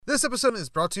This episode is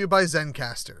brought to you by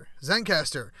Zencastr.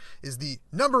 Zencastr is the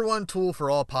 #1 tool for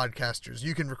all podcasters.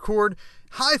 You can record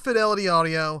high-fidelity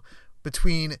audio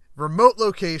between remote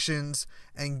locations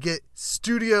and get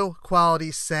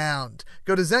studio-quality sound.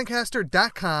 Go to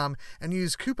Zencastr.com and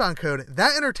use coupon code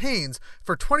THATENTERTAINS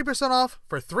for 20% off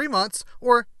for 3 months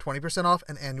or 20% off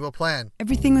an annual plan.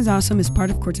 Everything is Awesome is part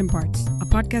of Courts and Parts, a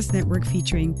podcast network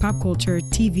featuring pop culture,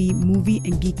 TV, movie,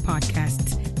 and geek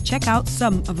podcasts. Check out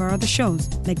some of our other shows,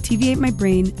 like TV Ate My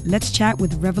Brain, Let's Chat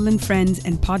with Revelant Friends,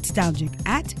 and Podstalgic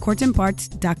at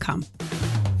courtsandparts.com.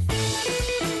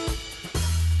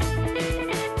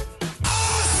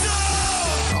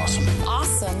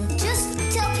 Awesome. Just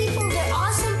tell people they're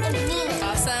awesome and mean it.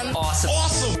 Awesome. Awesome.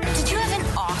 Awesome. Did you have an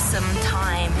awesome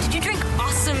time? Did you drink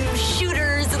awesome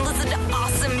shooters and listen to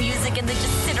awesome music and then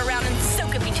just sit around and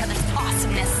soak up each other's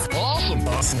awesomeness? Awesome.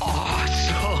 Awesome.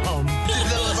 Awesome.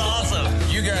 That was awesome.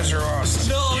 You guys are awesome.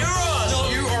 No, you're awesome. No,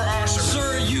 you are awesome.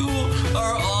 Sir, you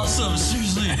are awesome.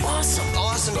 Seriously. Awesome.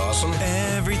 Awesome. Awesome.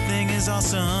 Everything is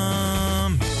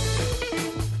awesome.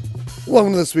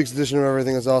 Welcome to this week's edition of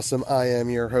Everything is Awesome. I am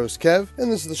your host, Kev,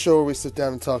 and this is the show where we sit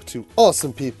down and talk to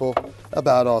awesome people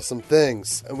about awesome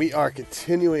things. And we are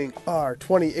continuing our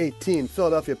 2018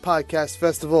 Philadelphia Podcast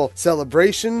Festival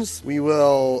celebrations. We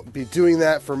will be doing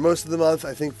that for most of the month.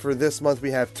 I think for this month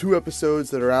we have 2 episodes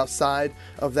that are outside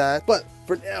of that. But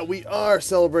for now, we are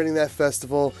celebrating that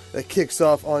festival that kicks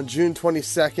off on June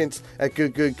 22nd at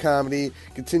Good Good Comedy,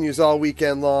 continues all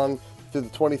weekend long through the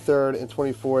 23rd and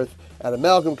 24th. At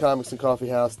Amalgam Comics and Coffee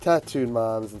House, Tattooed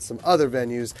Moms, and some other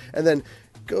venues, and then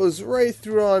goes right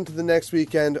through on to the next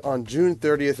weekend on June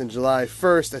 30th and July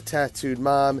 1st at Tattooed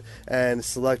Mom and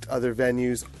select other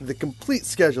venues. The complete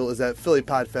schedule is at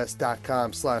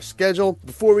phillypodfest.com/schedule.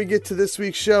 Before we get to this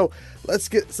week's show, let's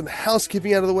get some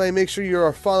housekeeping out of the way. Make sure you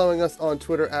are following us on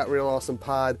Twitter at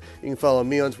RealAwesomePod. You can follow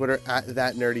me on Twitter at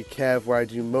ThatNerdyKev, where I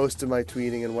do most of my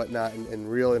tweeting and whatnot and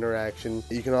real interaction.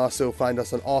 You can also find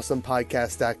us on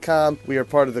awesomepodcast.com. We are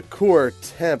part of the Core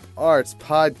Temp Arts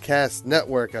Podcast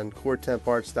Network on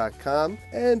coretemparts.com.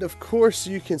 And of course,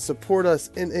 you can support us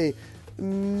in a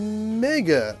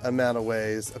mega amount of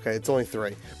ways. Okay, it's only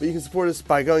 3. But you can support us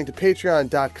by going to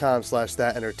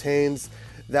patreon.com/thatentertains.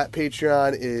 That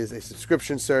Patreon is a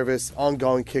subscription service,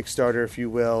 ongoing Kickstarter, if you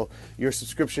will. Your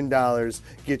subscription dollars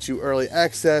get you early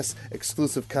access,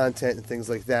 exclusive content, and things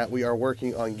like that. We are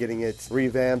working on getting it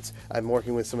revamped. I'm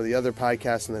working with some of the other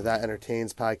podcasts on the That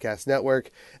Entertains podcast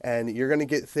network, and you're going to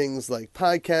get things like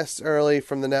podcasts early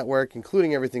from the network,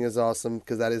 including Everything is Awesome,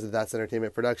 because that is a That's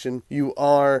Entertainment production. You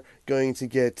are going to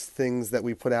get things that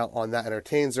we put out on That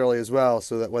Entertains early as well,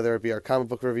 so that whether it be our comic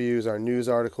book reviews, our news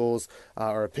articles,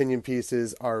 our opinion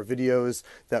pieces, our videos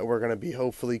that we're going to be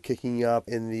hopefully kicking up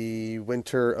in the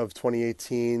winter of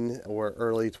 2018 or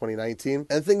early 2019,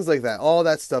 and things like that. All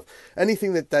that stuff,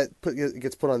 anything that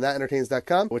gets put on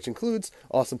thatentertains.com, which includes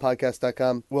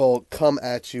awesomepodcast.com, will come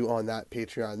at you on that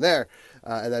Patreon there,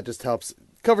 and that just helps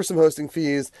cover some hosting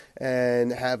fees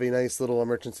and have a nice little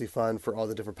emergency fund for all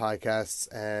the different podcasts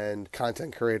and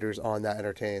content creators on That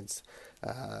Entertains.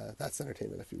 That's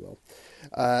entertainment, if you will.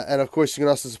 And of course, you can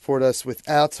also support us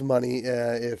without money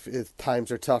if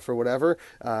times are tough or whatever.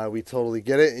 We totally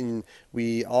get it, and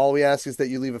all we ask is that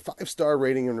you leave a 5-star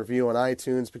rating and review on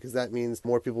iTunes, because that means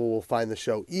more people will find the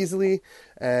show easily,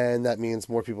 and that means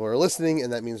more people are listening,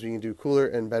 and that means we can do cooler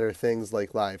and better things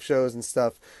like live shows and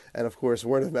stuff. And of course,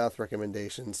 word of mouth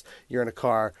recommendations. You're in a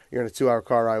car, you're in a 2-hour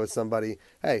car ride with somebody.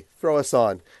 Hey, throw us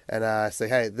on and say,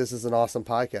 hey, this is an awesome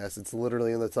podcast. It's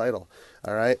literally in the title.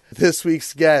 All right. This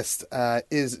week's guest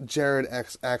is Jared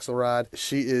Axelrod.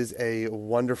 She is a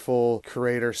wonderful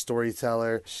creator,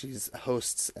 storyteller. She's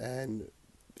hosts and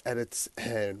edits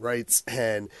and writes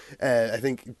and I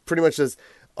think pretty much does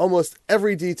almost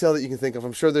every detail that you can think of.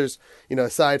 I'm sure there's,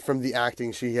 aside from the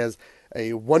acting, she has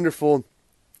a wonderful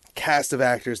cast of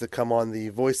actors that come on, the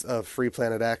voice of Free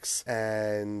Planet X,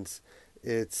 and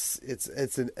it's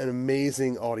an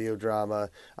amazing audio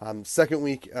drama.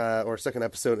 Second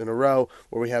episode in a row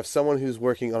where we have someone who's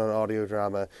working on an audio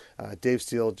drama, Dave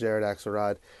Steele, Jared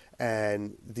Axelrod,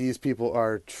 and these people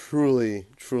are truly,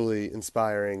 truly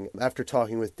inspiring. After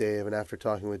talking with Dave and after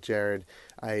talking with Jared,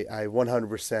 I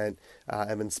 100%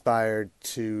 am inspired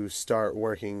to start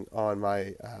working on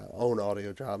my own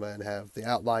audio drama and have the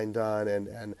outline done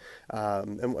and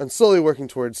slowly working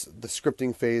towards the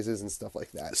scripting phases and stuff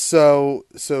like that. So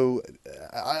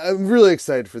I'm really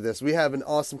excited for this. We have an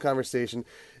awesome conversation.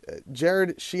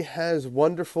 Jared, she has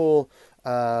wonderful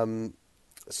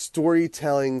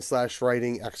storytelling /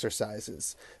 writing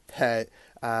exercises that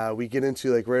we get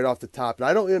into like right off the top. And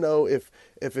I don't even know if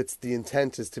it's the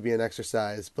intent is to be an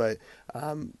exercise, but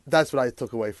that's what I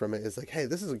took away from it is like, hey,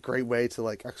 this is a great way to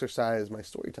like exercise my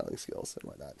storytelling skills and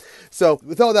whatnot. So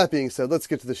with all that being said, let's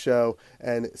get to the show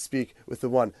and speak with the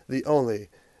one, the only,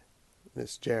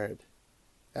 Miss Jared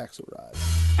Axelrod.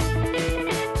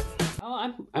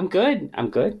 Oh, I'm good. I'm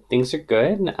good. Things are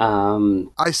good.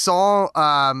 I saw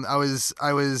I was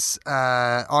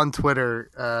on Twitter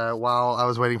while I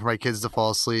was waiting for my kids to fall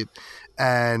asleep,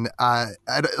 and I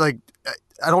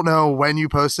don't know when you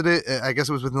posted it. I guess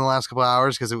it was within the last couple of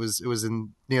hours because it was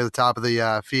in near the top of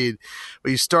the feed.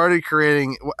 But you started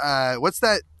creating what's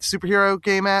that superhero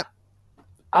game app?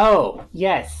 Oh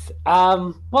yes.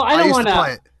 Well, I don't want play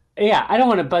to. it. Yeah, I don't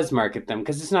want to buzz market them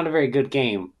because it's not a very good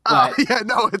game. But, Oh, yeah,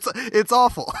 no, it's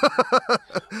awful.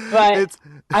 but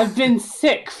I've been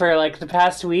sick for like the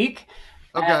past week.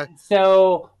 Okay. And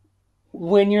so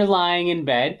when you're lying in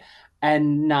bed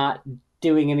and not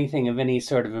doing anything of any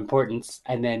sort of importance,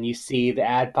 and then you see the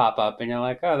ad pop up, and you're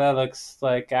like, "Oh, that looks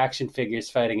like action figures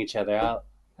fighting each other.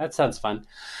 That sounds fun."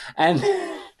 And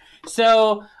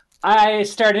so I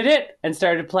started it and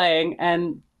started playing,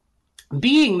 and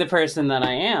being the person that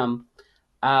I am,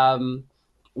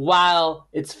 while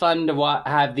it's fun to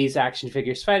have these action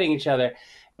figures fighting each other,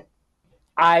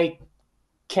 I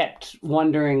kept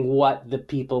wondering what the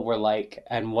people were like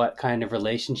and what kind of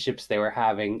relationships they were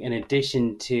having, in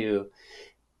addition to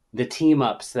the team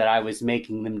ups that I was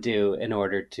making them do in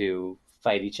order to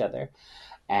fight each other.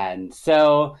 And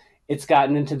so it's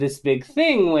gotten into this big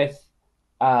thing with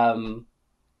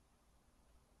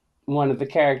one of the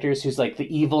characters who's like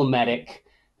the evil medic,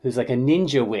 who's like a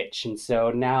ninja witch. And so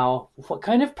now, what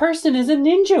kind of person is a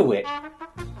ninja witch?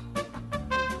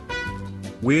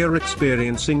 We're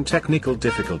experiencing technical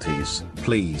difficulties.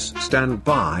 Please stand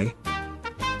by.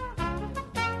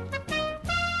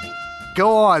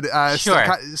 Go on. Sure.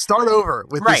 Start over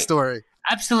with this story.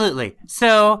 Absolutely.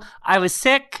 So I was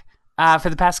sick for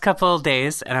the past couple of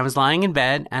days, and I was lying in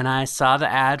bed, and I saw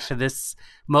the ad for this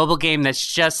mobile game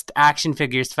that's just action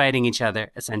figures fighting each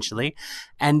other, essentially.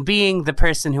 And being the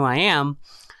person who I am,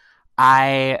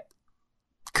 I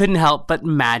couldn't help but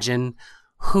imagine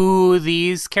who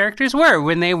these characters were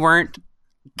when they weren't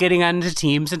getting onto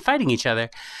teams and fighting each other.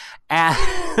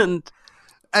 And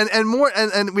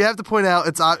we have to point out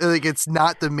it's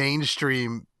not the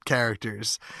mainstream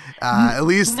characters. At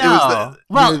least no.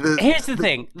 It was here's the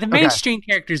thing: the mainstream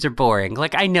characters are boring.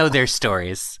 Like, I know their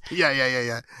stories.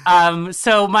 Yeah.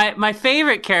 So my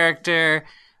favorite character,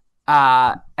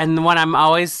 and the one I'm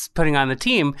always putting on the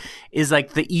team, is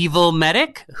like the evil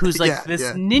medic, who's like this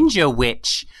ninja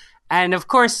witch. And of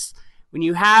course, when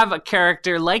you have a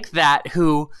character like that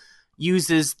who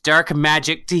uses dark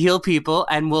magic to heal people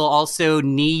and will also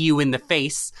knee you in the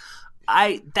face,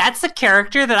 that's a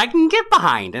character that I can get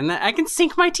behind, and I can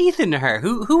sink my teeth into her.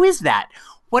 Who is that?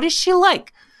 What is she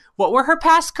like? What were her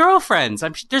past girlfriends?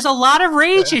 There's a lot of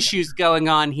rage issues going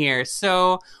on here.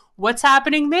 So what's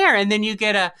happening there? And then you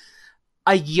get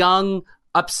a young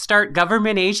upstart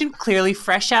government agent, clearly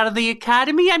fresh out of the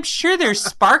academy. I'm sure there's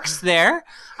sparks there.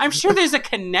 I'm sure there's a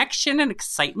connection and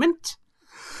excitement.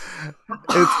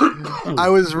 I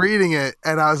was reading it,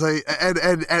 and I was like,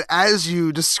 and as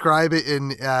you describe it in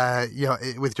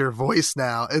with your voice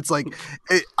now, it's like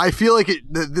I feel like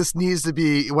this needs to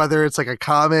be, whether it's like a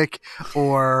comic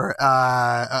or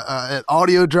an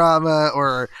audio drama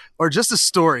or just a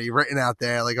story written out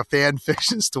there, like a fan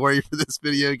fiction story for this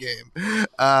video game.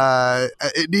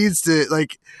 It needs to,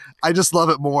 like, I just love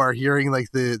it more hearing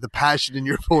like the passion in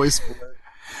your voice for it.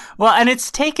 Well, and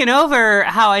it's taken over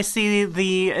how I see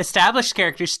the established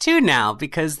characters too now,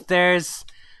 because there's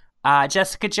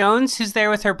Jessica Jones, who's there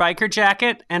with her biker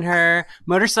jacket and her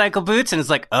motorcycle boots, and it's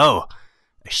like, oh,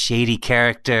 a shady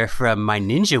character from my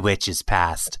Ninja Witch's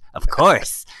past, of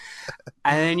course.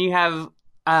 And then you have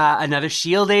another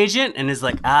S.H.I.E.L.D. agent, and is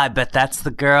like, I bet that's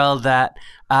the girl that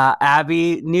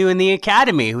Abby knew in the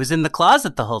academy, who was in the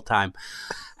closet the whole time.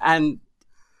 And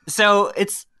so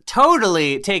it's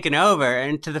totally taken over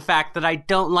into the fact that I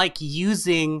don't like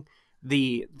using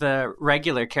the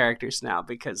regular characters now,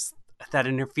 because that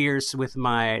interferes with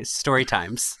my story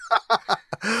times.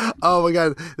 Oh my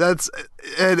god, that's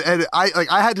and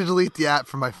I had to delete the app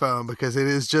from my phone because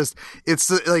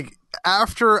it's like,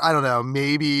 after, I don't know,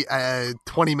 maybe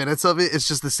 20 minutes of it, it's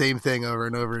just the same thing over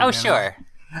and over again. Oh, sure.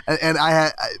 And I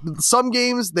had some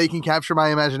games, they can capture my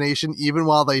imagination even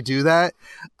while they do that.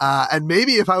 And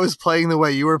maybe if I was playing the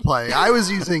way you were playing, I was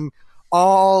using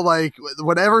all, like,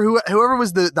 whoever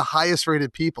was the highest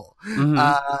rated people. Mm-hmm.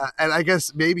 And I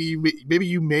guess maybe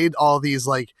you made all these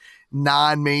like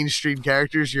non-mainstream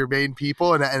characters your main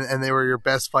people, and they were your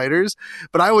best fighters.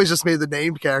 But I always just made the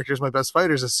named characters my best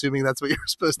fighters, assuming that's what you were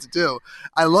supposed to do.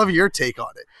 I love your take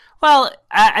on it. Well,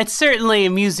 it's certainly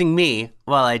amusing me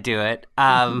while I do it.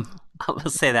 I will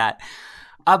say that.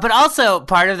 But also,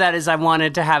 part of that is I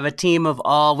wanted to have a team of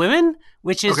all women,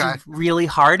 which is really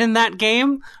hard in that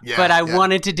game. Yeah, but I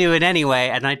wanted to do it anyway,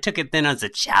 and I took it then as a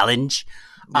challenge.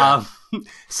 Yeah.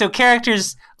 So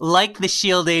characters like the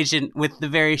S.H.I.E.L.D. agent with the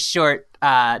very short,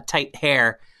 tight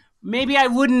hair, maybe I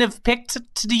wouldn't have picked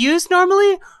to use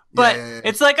normally. But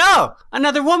it's like, oh,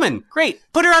 another woman. Great.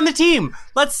 Put her on the team.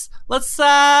 Let's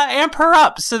amp her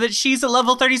up so that she's at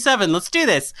level 37. Let's do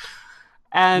this.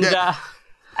 And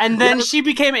then she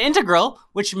became integral,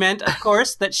 which meant, of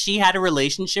course, that she had a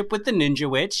relationship with the Ninja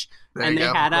Witch, and they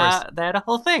had a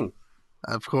whole thing.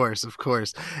 Of course.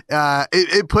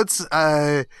 It puts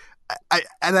I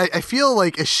feel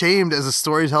like ashamed as a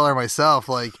storyteller myself.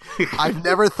 Like I've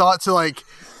never thought to like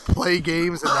play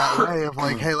games in that way of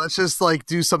like, hey, let's just like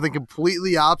do something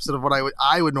completely opposite of what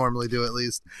I would normally do, at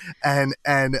least, and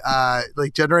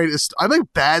like generate I'm a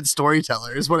bad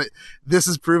storyteller is what this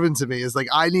has proven to me. Is like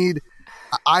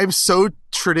I'm so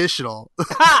traditional.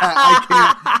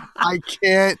 I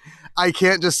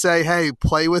can't just say, hey,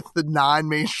 play with the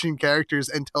non-mainstream characters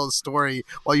and tell a story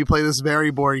while you play this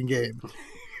very boring game.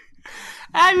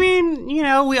 I mean,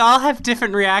 we all have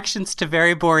different reactions to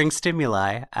very boring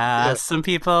stimuli. Some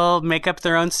people make up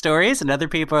their own stories, and other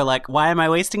people are like, why am I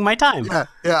wasting my time?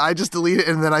 Yeah, I just delete it,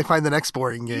 and then I find the next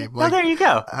boring game. Like, there you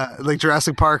go. Like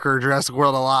Jurassic Park or Jurassic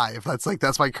World Alive.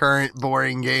 That's my current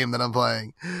boring game that I'm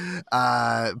playing.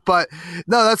 But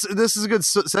no, this is a good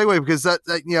segue, because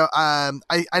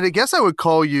I guess I would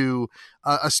call you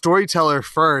a storyteller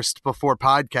first before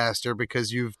podcaster,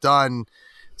 because you've done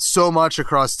so much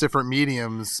across different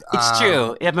mediums. It's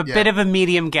true. I'm a bit of a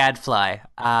medium gadfly.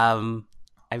 I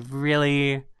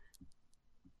really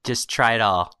just try it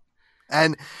all.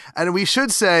 And we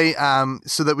should say,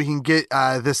 so that we can get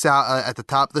this out at the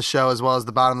top of the show as well as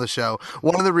the bottom of the show,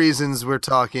 one of the reasons we're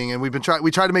talking, and we tried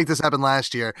to make this happen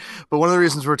last year, but one of the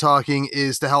reasons we're talking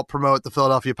is to help promote the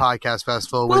Philadelphia Podcast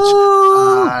Festival, which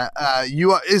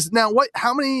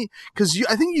how many, because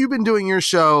I think you've been doing your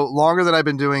show longer than I've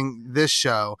been doing this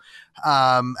show.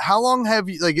 How long have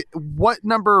you, like, what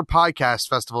number podcast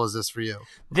festival is this for you?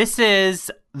 This is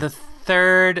the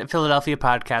third Philadelphia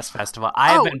Podcast Festival.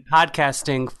 I have been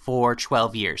podcasting for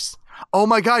 12 years. Oh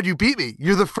my God, you beat me.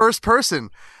 You're the first person.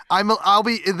 I'll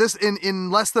be in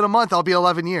less than a month. I'll be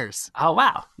 11 years. Oh,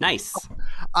 wow. Nice.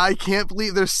 I can't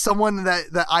believe there's someone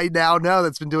that I now know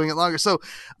that's been doing it longer. So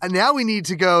now we need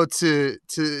to go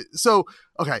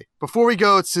okay, before we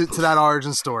go to that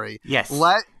origin story, yes,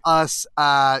 let us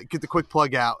get the quick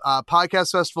plug out.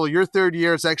 Podcast Festival, your third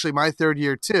year. It's actually my third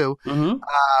year too. Mm-hmm.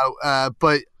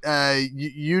 But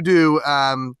you do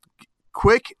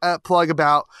quick plug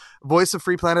about Voice of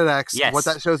Free Planet X, yes, what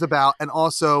that show's about, and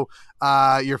also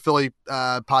your Philly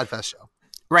Podfest show.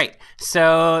 Right.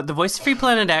 So the Voice of Free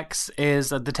Planet X is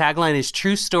the tagline is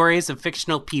true stories of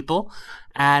fictional people.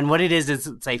 And what it is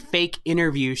it's a fake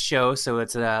interview show. So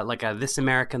it's like a This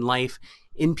American Life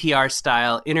NPR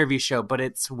style interview show, but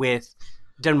it's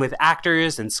done with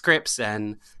actors and scripts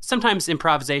and sometimes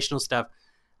improvisational stuff.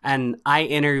 And I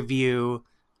interview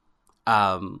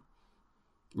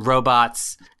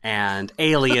robots and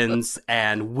aliens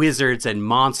and wizards and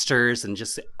monsters and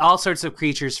just all sorts of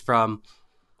creatures from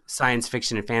science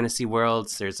fiction and fantasy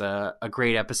worlds. There's a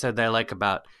great episode that I like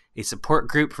about a support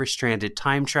group for stranded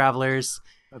time travelers.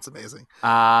 That's amazing.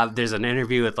 There's an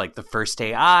interview with like the first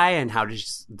AI and how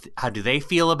do they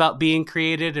feel about being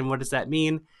created and what does that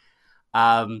mean?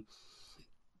 There's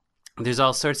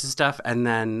all sorts of stuff. And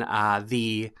then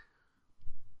the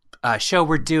show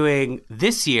we're doing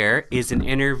this year is an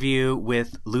interview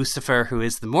with Lucifer, who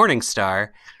is the Morning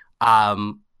Star.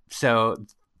 So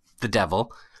the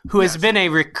devil, who has been a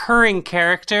recurring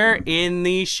character in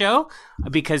the show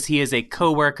because he is a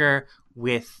co-worker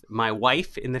with my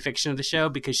wife in the fiction of the show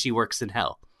because she works in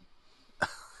hell.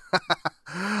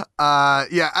 I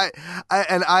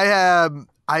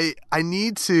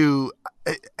need to.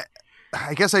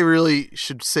 I guess I really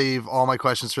should save all my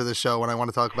questions for this show when I want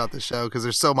to talk about this show because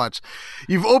there's so much.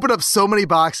 You've opened up so many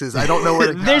boxes. I don't know where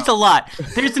to go. There's a lot.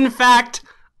 There's, in fact,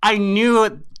 I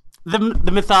knew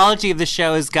the mythology of the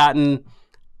show has gotten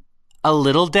a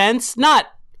little dense, not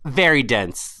very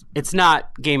dense. It's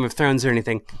not Game of Thrones or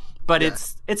anything, but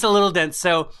it's a little dense.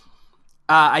 So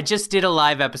I just did a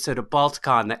live episode of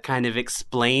Balticon that kind of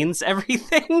explains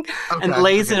everything and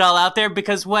lays it all out there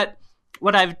because what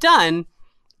I've done,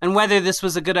 and whether this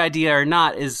was a good idea or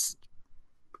not is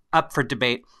up for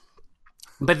debate,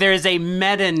 But there is a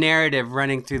meta narrative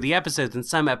running through the episodes, and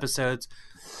some episodes.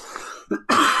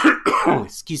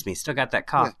 Excuse me, still got that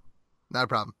cough. Yeah, not a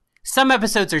problem. Some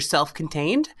episodes are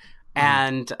self-contained,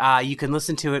 and you can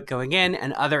listen to it going in,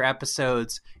 and other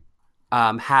episodes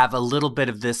have a little bit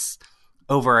of this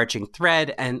overarching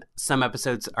thread, and some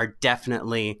episodes are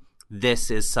definitely, this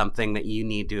is something that you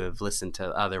need to have listened to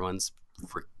other ones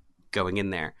for going in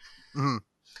there.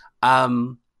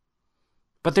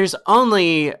 But there's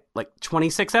only like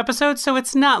 26 episodes, so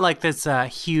it's not like this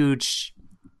huge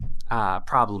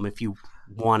problem if you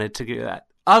wanted to do that.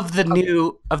 Of the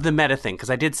meta thing,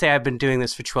 because I did say I've been doing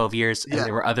this for 12 years, and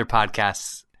there were other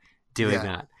podcasts doing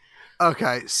that.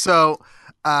 Okay, so,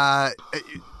 oh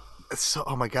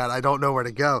my God, I don't know where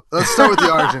to go. Let's start with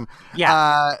the origin.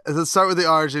 Let's start with the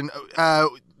origin.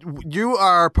 You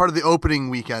are part of the opening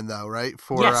weekend, though, right?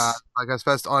 For Podcast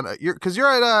Fest because you're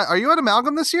at. Are you at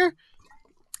Amalgam this year?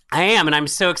 I am, and I'm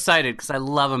so excited because I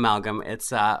love Amalgam.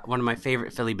 It's one of my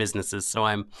favorite Philly businesses, so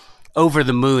I'm over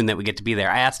the moon that we get to be there.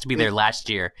 I asked to be there last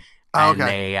year, and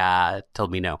they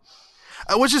told me no.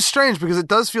 Which is strange because it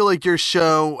does feel like your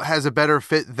show has a better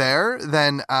fit there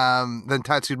than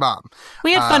Tattooed Mom.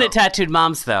 We had fun at Tattooed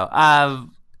Moms, though.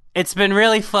 It's been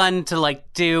really fun to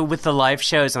like do with the live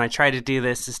shows, and I try to do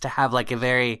this is to have like a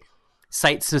very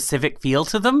site-specific feel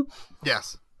to them.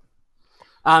 Yes.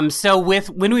 So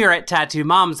when we were at Tattoo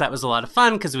Moms, that was a lot of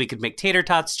fun because we could make tater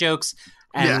tots jokes,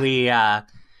 and we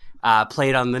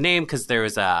played on the name because there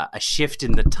was a shift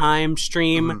in the time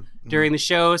stream during the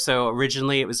show. So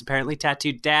originally it was apparently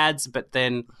Tattooed Dads, but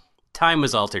then time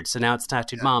was altered, so now it's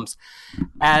Tattooed Moms.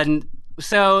 And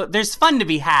so there's fun to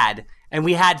be had, and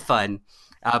we had fun.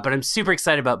 But I'm super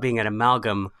excited about being at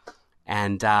Amalgam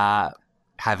and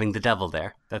having the devil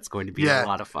there. That's going to be a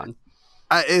lot of fun.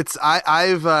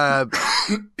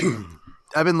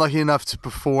 I've been lucky enough to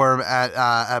perform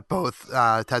at both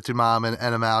Tattoo Mom and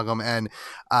Amalgam, and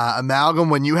Amalgam,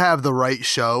 when you have the right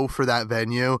show for that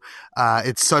venue,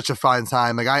 it's such a fun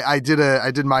time. Like I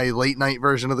did my late night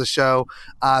version of the show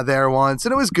there once,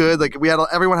 and it was good. Like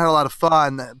everyone had a lot of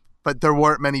fun, but there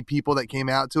weren't many people that came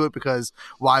out to it because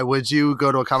why would you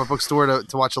go to a comic book store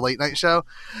to watch a late night show?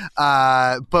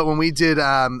 But when we did,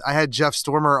 I had Jeff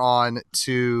Stormer on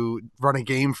to run a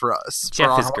game for us.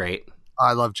 Jeff is great.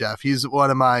 I love Jeff. He's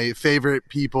one of my favorite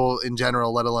people in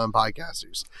general, let alone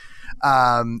podcasters.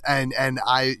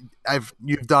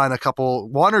 You've done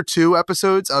one or two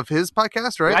episodes of his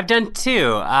podcast, right? I've done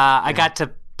two. I got to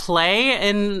play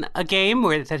in a game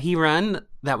that he run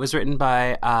that was written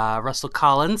by Russell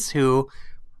Collins, who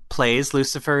plays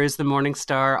Lucifer is the Morning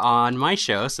Star on my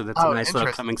show, so that's a nice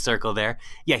little coming circle there.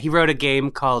 Yeah, he wrote a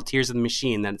game called Tears of the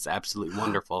Machine that's absolutely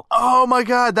wonderful. Oh my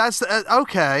God, that's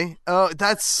okay. Oh,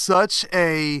 that's such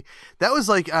a that was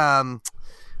like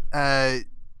that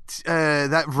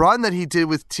run that he did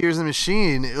with Tears of the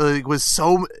Machine was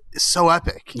so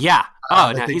epic. Yeah.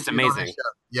 He's amazing.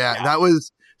 Yeah, that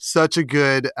was such a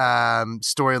good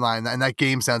storyline, and that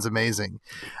game sounds amazing.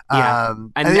 Yeah,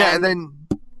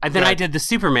 and then I did the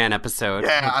Superman episode.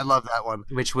 Yeah, I love that one.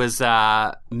 Which was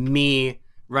me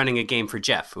running a game for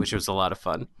Jeff, which was a lot of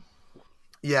fun.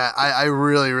 Yeah, I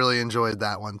really, really enjoyed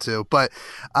that one too. But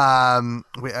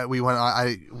we went.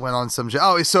 I went on some.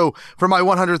 So for my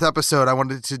 100th episode, I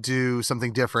wanted to do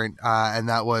something different, and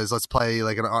that was let's play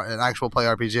like an actual play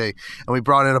RPG, and we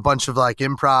brought in a bunch of like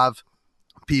improv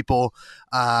people,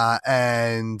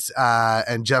 and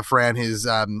Jeff ran his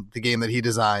the game that he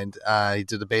designed. He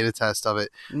did a beta test of it.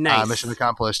 Nice. Mission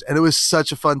accomplished, and it was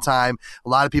such a fun time. A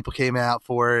lot of people came out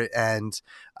for it, and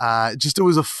it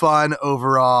was a fun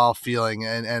overall feeling.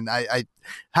 And I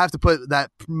have to put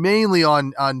that mainly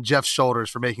on Jeff's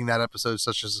shoulders for making that episode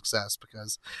such a success,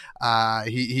 because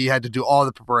he had to do all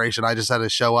the preparation. I just had to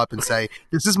show up and say,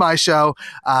 this is my show.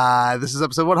 This is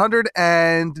episode 100.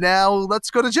 And now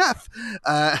let's go to Jeff.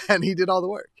 And he did all the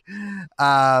work.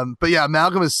 But yeah,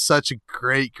 Amalgam is such a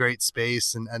great, great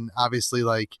space. And obviously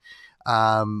like,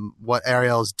 what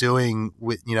Ariel's doing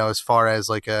with, as far as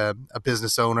like a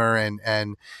business owner and,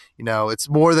 it's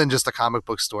more than just a comic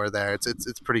book store there.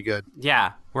 It's pretty good.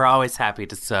 Yeah. We're always happy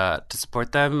to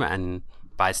support them and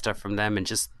buy stuff from them and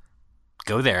just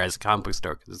go there as a comic book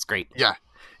store, 'cause it's great. Yeah.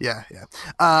 Yeah.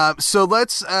 So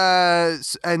let's, so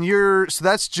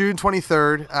that's June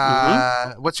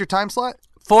 23rd. What's your time slot?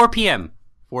 4 p.m.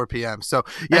 4 p.m. So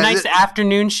yeah, a nice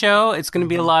afternoon show. It's going to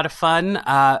be a lot of fun.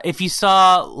 If you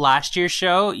saw last year's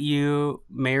show, you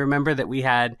may remember that we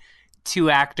had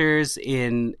 2 actors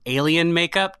in alien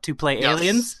makeup to play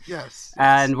aliens. Yes.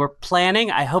 And we're planning,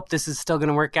 I hope this is still going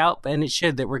to work out, and it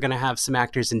should, that we're going to have some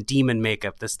actors in demon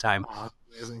makeup this time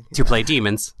to play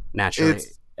demons, naturally.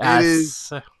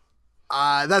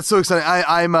 That's so exciting.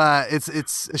 I'm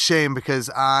it's a shame because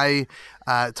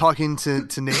talking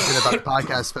to Nathan about the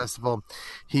podcast festival,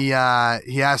 he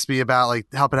asked me about like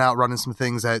helping out running some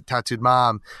things at Tattooed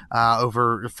Mom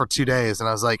over for 2 days, and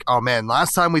I was like, oh man,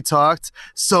 last time we talked,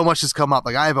 so much has come up.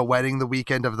 Like I have a wedding the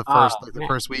weekend of the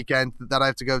first weekend that I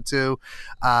have to go to,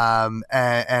 and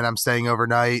I'm staying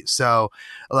overnight, so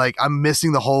like I'm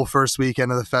missing the whole first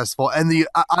weekend of the festival, and the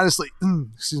honestly,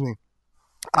 excuse me.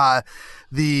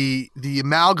 The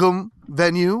amalgam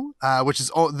venue, which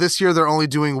is this year they're only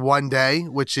doing 1 day,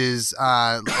 which is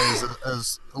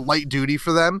light duty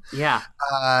for them. Yeah.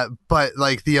 But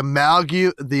like the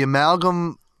amalgam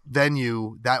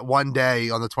venue that 1 day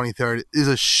on the 23rd is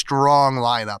a strong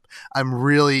lineup. I'm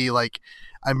really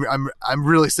I'm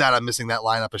really sad I'm missing that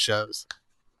lineup of shows.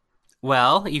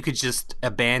 Well, you could just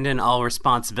abandon all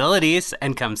responsibilities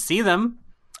and come see them.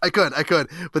 I could,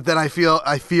 but then I fear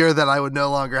that I would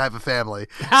no longer have a family.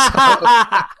 So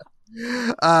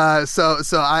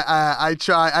I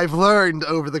try. I've learned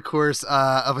over the course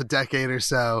of a decade or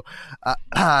so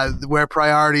where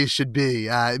priorities should be.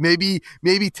 Maybe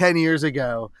 10 years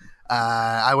ago,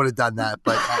 I would have done that,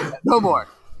 but no more.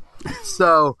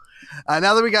 So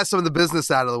now that we got some of the business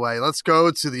out of the way, let's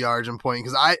go to the origin point,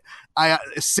 because I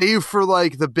save for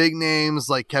like the big names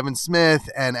like Kevin Smith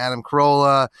and Adam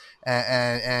Carolla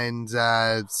and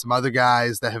some other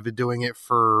guys that have been doing it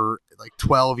for like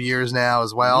 12 years now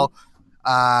as well.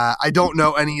 I don't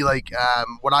know any like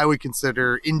what I would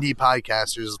consider indie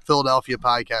podcasters, Philadelphia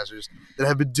podcasters that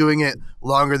have been doing it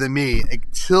longer than me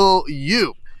until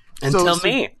you. Me. So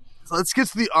let's get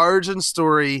to the origin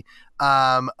story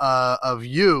of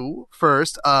you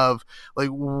first, of like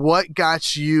what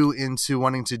got you into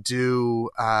wanting to do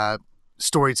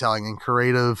storytelling and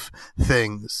creative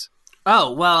things.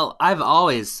 Oh, well, I've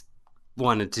always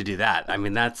wanted to do that. I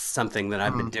mean, that's something that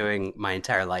I've been doing my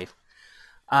entire life.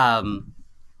 And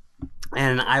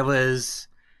I was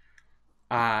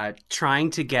trying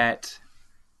to get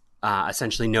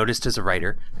essentially noticed as a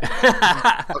writer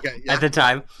at the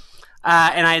time.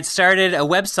 And I had started a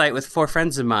website with 4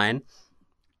 friends of mine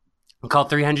called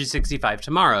 365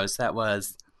 Tomorrows. That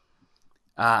was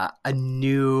a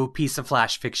new piece of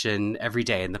flash fiction every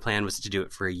day, and the plan was to do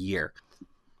it for a year.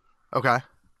 Okay.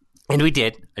 And we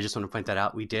did. I just want to point that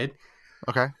out. We did.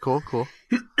 Okay, cool.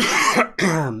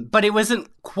 But it wasn't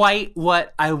quite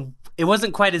it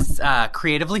wasn't quite as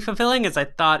creatively fulfilling as I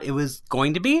thought it was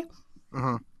going to be.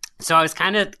 Mm-hmm. So I was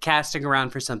kind of casting around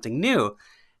for something new.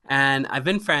 And I've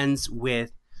been friends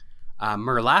with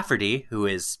Mur Lafferty, who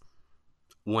is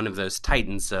one of those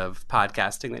titans of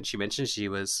podcasting that she mentioned. She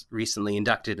was recently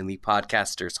inducted in the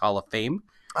Podcasters Hall of Fame.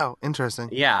 Oh, interesting.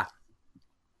 Yeah.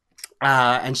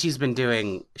 And she's been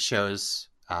doing shows,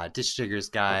 Ditch Digger's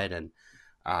Guide and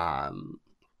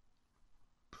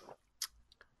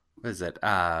what is it?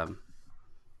 I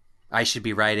Should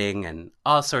Be Writing and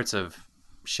all sorts of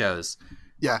shows.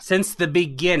 Yeah. Since the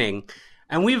beginning.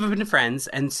 And we've been friends,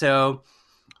 and so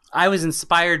I was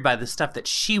inspired by the stuff that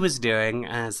she was doing.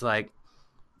 As like,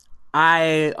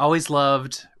 I always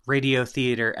loved radio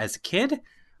theater as a kid.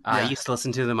 I used to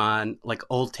listen to them on like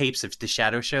old tapes of the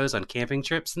shadow shows on camping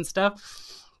trips and stuff.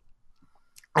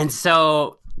 And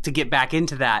so to get back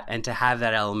into that and to have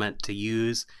that element to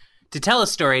use to tell a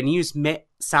story and use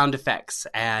sound effects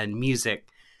and music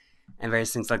and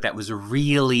various things like that was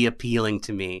really appealing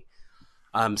to me.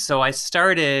 So I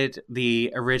started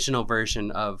the original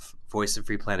version of Voice of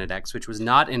Free Planet X, which was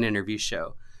not an interview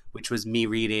show, which was me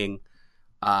reading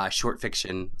short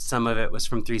fiction. Some of it was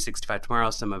from 365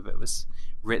 Tomorrow. Some of it was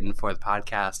written for the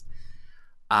podcast,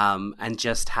 and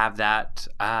just have that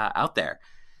out there.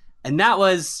 And that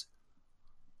was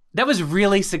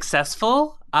really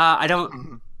successful.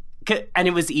 And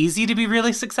it was easy to be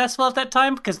really successful at that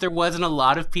time because there wasn't a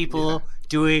lot of people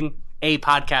doing A,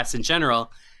 podcasts in general,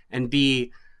 and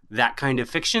B, that kind of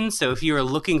fiction. So if you were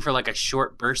looking for like a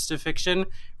short burst of fiction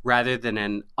rather than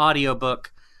an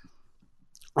audiobook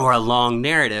or a long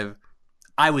narrative,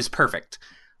 I was perfect.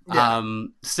 Yeah.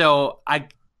 So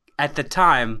at the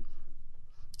time,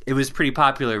 it was pretty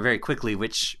popular very quickly,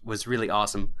 which was really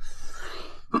awesome.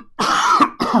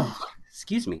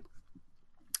 Excuse me.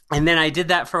 And then I did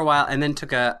that for a while and then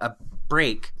took a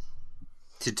break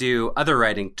to do other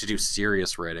writing, to do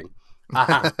serious writing.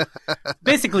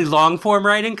 Basically long form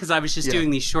writing, because I was just doing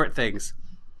these short things.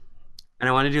 And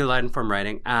I want to do long form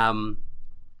writing. And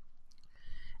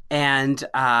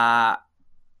I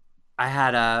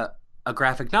had a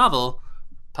graphic novel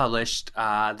published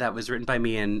that was written by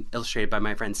me and illustrated by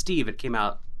my friend Steve. It came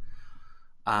out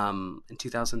in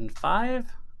 2005,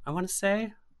 I want to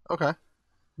say. Okay.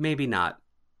 Maybe not.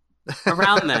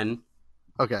 Around then.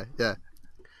 Okay, yeah.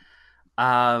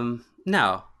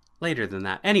 No, later than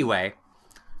that. Anyway,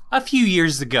 a few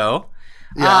years ago.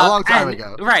 Yeah, a long time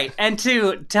ago. Right. And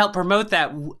to help promote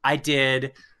that, I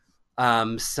did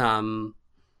some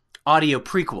audio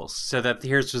prequels. So that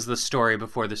here's was the story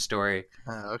before the story.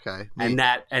 Okay. Neat.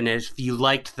 And if you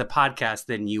liked the podcast,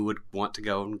 then you would want to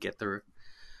go and get the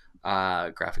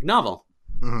graphic novel.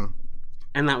 Mm-hmm.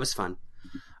 And that was fun.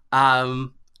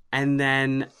 And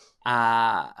then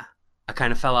I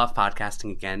kind of fell off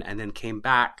podcasting again, and then came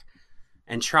back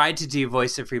and tried to do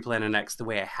Voice of Free Planet X the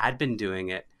way I had been doing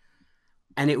it.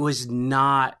 And it was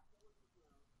not...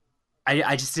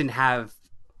 I just didn't have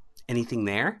anything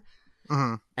there.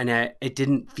 Mm-hmm. And it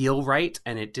didn't feel right,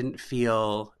 and it didn't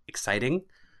feel exciting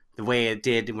the way it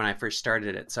did when I first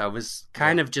started it. So I was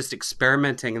kind of just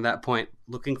experimenting at that point,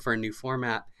 looking for a new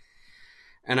format.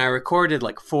 And I recorded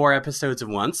like 4 episodes at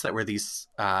once that were these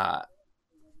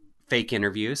fake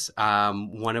interviews,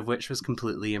 one of which was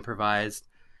completely improvised,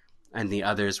 and the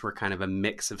others were kind of a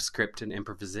mix of script and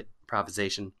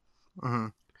improvisation. Mm-hmm.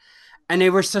 And they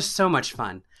were so much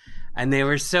fun. And they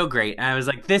were so great. And I was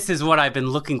like, this is what I've been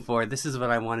looking for. This is what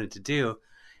I wanted to do.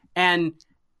 And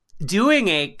doing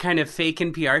a kind of fake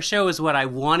NPR show is what I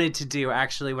wanted to do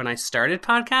actually when I started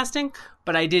podcasting,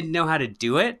 but I didn't know how to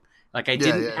do it. Like I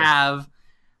didn't have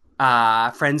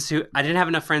I didn't have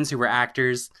enough friends who were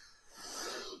actors.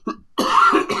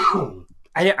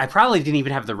 I probably didn't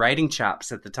even have the writing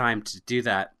chops at the time to do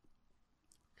that,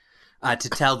 to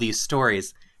tell these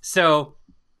stories. So,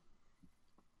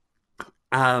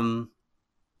 so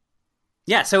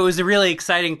it was really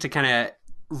exciting to kind of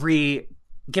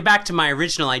get back to my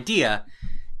original idea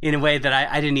in a way that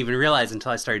I didn't even realize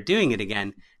until I started doing it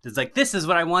again. It's like, this is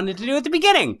what I wanted to do at the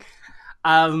beginning.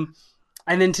 And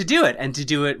then to do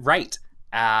it right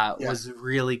was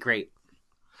really great.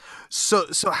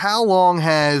 So how long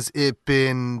has it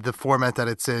been the format that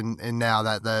it's in now,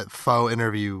 that faux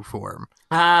interview form?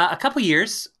 A couple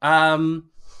years,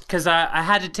 because I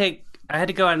had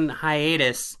to go on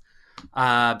hiatus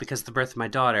because of the birth of my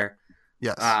daughter.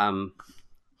 Yes.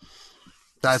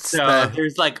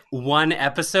 There's like 1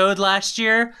 episode last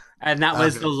year, and that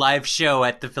was the live show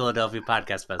at the Philadelphia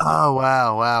Podcast Festival. Oh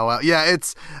wow! Yeah,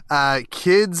 it's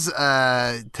kids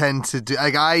tend to do,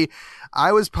 like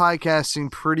I was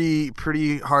podcasting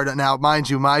pretty hard. Now, mind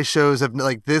you, my shows have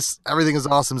like this. Everything is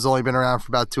Awesome has only been around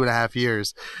for about 2.5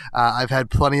 years. I've had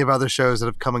plenty of other shows that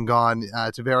have come and gone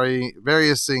to varying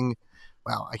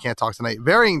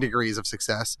degrees of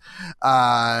success.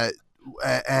 But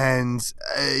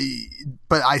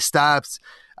I stopped.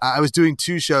 I was doing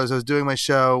 2 shows. I was doing my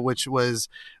show, which was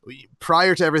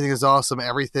prior to Everything is Awesome,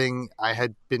 everything I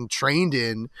had been trained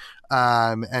in,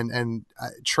 and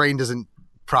trained isn't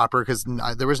proper because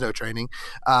there was no training,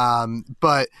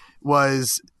 but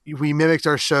we mimicked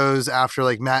our shows after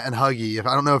like Matt and Huggy.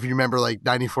 I don't know if you remember like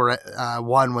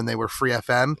 94.1 when they were Free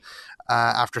FM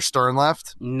after Stern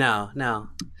left. No.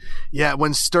 Yeah,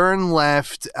 when Stern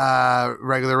left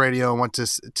regular radio and went to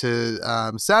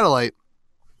satellite,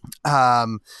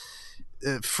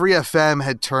 Free FM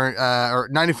had turned, or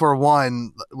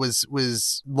 94.1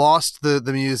 was lost the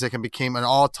music and became an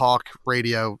all talk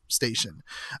radio station,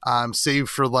 save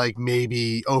for like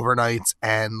maybe overnights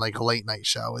and like a late night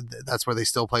show. That's where they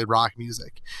still played rock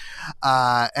music.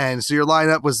 And so your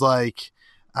lineup was like,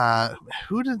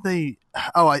 who did they?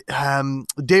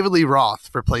 David Lee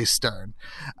Roth replaced Stern.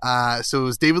 So it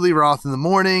was David Lee Roth in the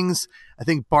mornings. I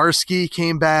think Barsky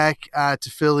came back to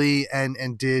Philly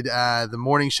and did the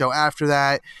morning show after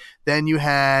that. Then you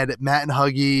had Matt and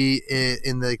Huggy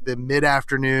in the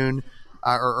mid-afternoon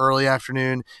or early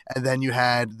afternoon. And then you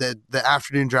had the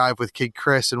afternoon drive with Kid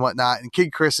Chris and whatnot. And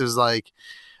Kid Chris is like,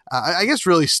 I guess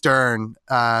really Stern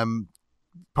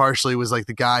partially was like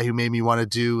the guy who made me want to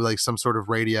do like some sort of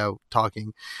radio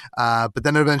talking. But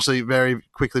then eventually very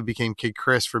quickly became Kid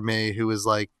Chris for me, who was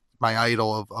like my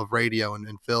idol of radio in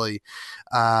Philly.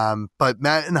 But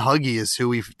Matt and Huggy is who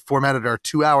we formatted our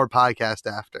 2-hour podcast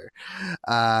after.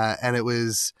 And it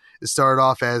started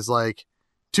off as like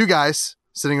 2 guys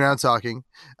sitting around talking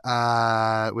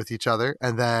with each other.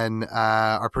 And then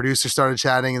our producer started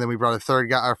chatting, and then we brought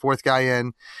our 4th guy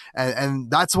in.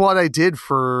 And that's what I did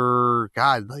for,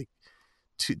 God, like,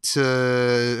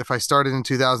 if I started in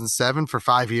 2007 for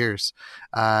 5 years.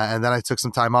 And then I took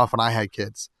some time off when I had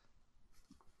kids.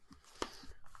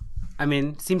 I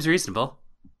mean, seems reasonable.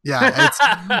 Yeah, it's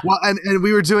well, and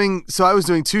we were doing. So I was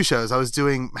doing two shows. I was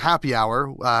doing Happy Hour,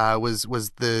 was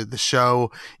the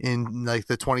show in like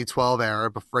the 2012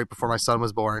 era, right before my son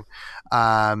was born,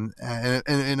 and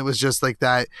it was just like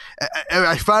that.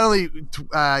 I finally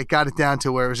got it down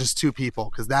to where it was just two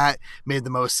people because that made the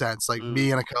most sense. Like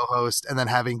me and a co-host, and then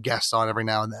having guests on every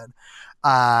now and then.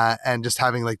 And just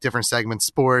having like different segments,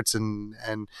 sports and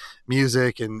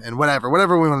music and whatever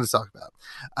we wanted to talk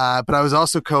about. But I was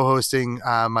also co-hosting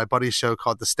my buddy's show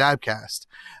called The Stabcast,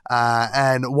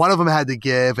 and one of them had to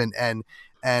give, and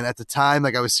at the time,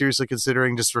 like I was seriously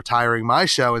considering just retiring my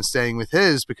show and staying with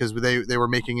his because they were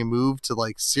making a move to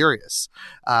like Sirius,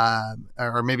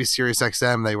 or maybe Sirius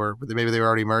XM. Maybe they were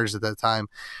already merged at that time,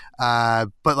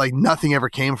 but like nothing ever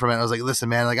came from it. I was like, listen,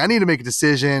 man, like I need to make a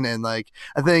decision, and like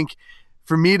I think.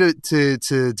 For me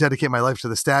to dedicate my life to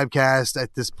the Stabcast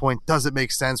at this point doesn't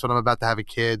make sense when I'm about to have a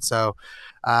kid. So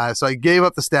I gave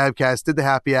up the Stabcast, did the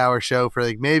Happy Hour show for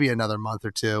like maybe another month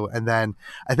or two. And then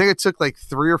I think it took like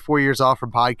 3 or 4 years off from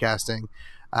podcasting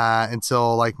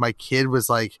until like my kid was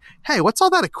like, hey, what's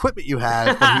all that equipment you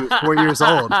have when he was 4 years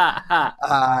old?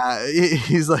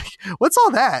 He's like, what's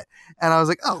all that? And I was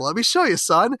like, oh, let me show you,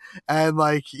 son. And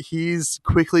like, he's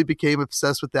quickly became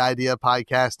obsessed with the idea of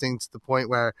podcasting to the point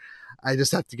where I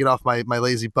just have to get off my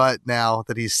lazy butt now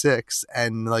that he's 6,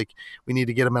 and like we need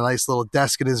to get him a nice little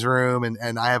desk in his room,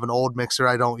 and I have an old mixer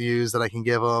I don't use that I can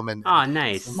give him. And oh,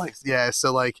 nice. And like, yeah,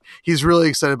 so like he's really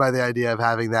excited by the idea of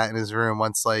having that in his room.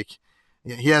 Once like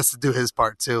he has to do his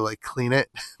part too, like clean it.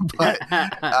 But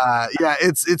yeah,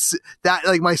 it's that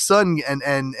like my son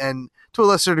and to a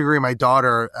lesser degree, my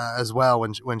daughter as well.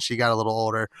 When she got a little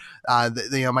older,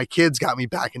 my kids got me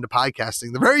back into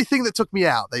podcasting. The very thing that took me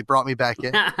out, they brought me back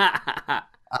in.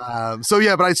 So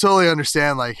yeah, but I totally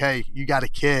understand. Like, hey, you got a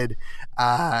kid,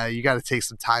 you got to take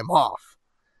some time off.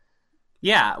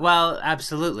 Yeah, well,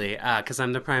 absolutely, because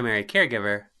I'm the primary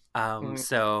caregiver,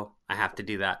 so I have to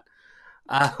do that.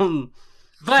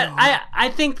 But I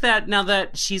think that now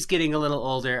that she's getting a little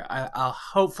older, I'll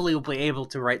hopefully be able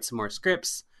to write some more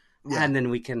scripts. Yeah. And then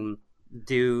we can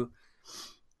do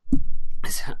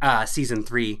season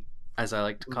 3, as I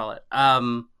like to call it.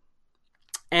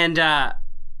 And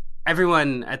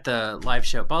everyone at the live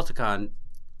show Balticon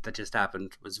that just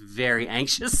happened was very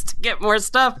anxious to get more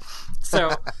stuff.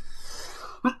 So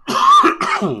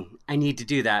I need to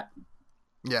do that.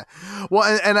 Yeah.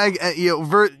 Well, and I,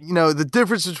 the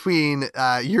difference between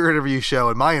your interview show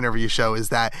and my interview show is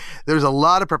that there's a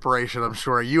lot of preparation I'm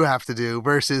sure you have to do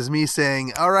versus me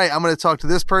saying, all right, I'm going to talk to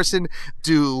this person,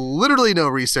 do literally no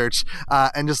research,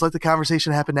 and just let the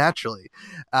conversation happen naturally.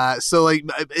 So like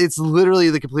it's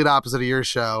literally the complete opposite of your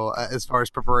show as far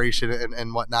as preparation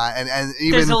and whatnot. And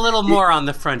even there's a little more on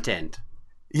the front end.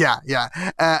 Yeah.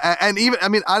 And even, I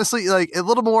mean, honestly, like a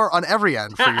little more on every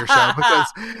end for your show, because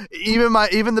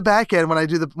even the back end, when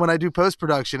I do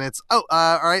post-production, it's, all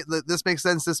right, this makes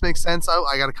sense. This makes sense. Oh,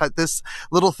 I got to cut this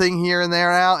little thing here and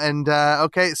there out. And,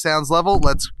 okay, it sounds level.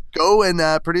 Let's go and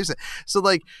produce it. So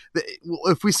like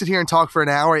if we sit here and talk for an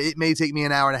hour, it may take me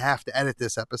an hour and a half to edit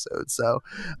this episode. So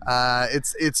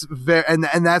it's very,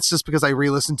 and that's just because I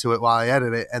re-listen to it while I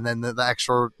edit it. And then the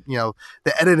actual,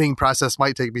 the editing process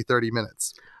might take me 30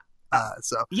 minutes.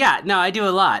 So yeah, no, I do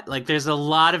a lot. Like there's a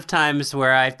lot of times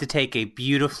where I have to take a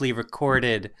beautifully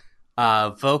recorded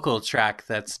vocal track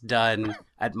that's done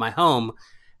at my home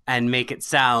and make it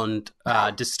sound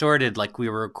distorted, like we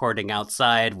were recording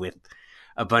outside with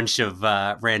a bunch of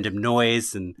random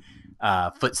noise and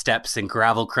footsteps and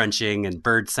gravel crunching and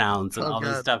bird sounds and all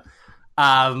this stuff,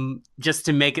 just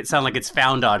to make it sound like it's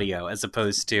found audio as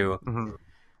opposed to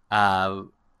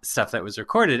stuff that was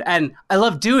recorded. And I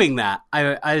love doing that.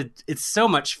 It's so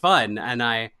much fun and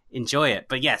I enjoy it.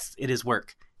 But yes, it is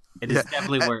work. It is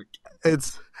definitely work.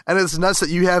 It's nuts that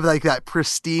you have like that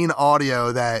pristine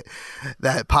audio that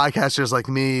podcasters like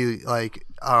me, like,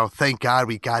 oh, thank God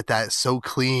we got that so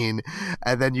clean.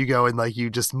 And then you go and like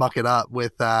you just muck it up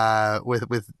with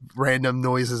random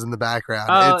noises in the background.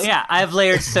 Oh yeah, I've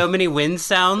layered so many wind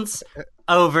sounds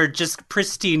over just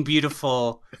pristine,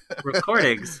 beautiful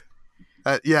recordings.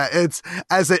 Yeah, it's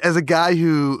as a guy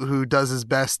who does his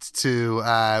best to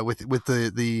with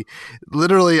the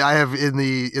literally I have in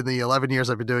the 11 years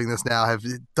I've been doing this now have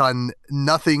done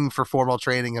nothing for formal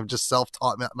training. I've just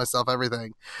self-taught myself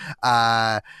everything.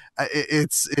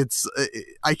 It's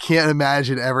I can't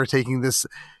imagine ever taking this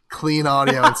clean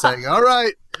audio and saying, all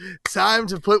right, time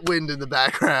to put wind in the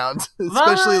background.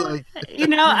 Especially like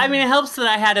I mean, it helps that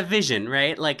I had a vision,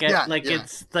 right?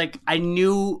 It's like I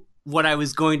knew what I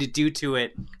was going to do to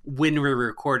it when we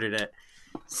recorded it.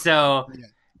 So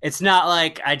it's not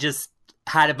like I just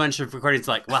had a bunch of recordings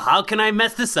like, well, how can I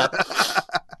mess this up?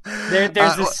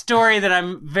 There's a story that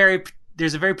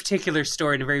there's a very particular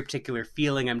story and a very particular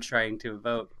feeling I'm trying to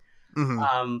evoke.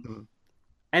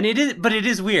 And it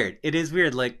is weird. It is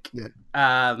weird. Like,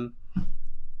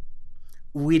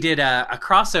 we did a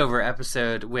crossover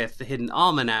episode with The Hidden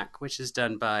Almanac, which is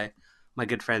done by my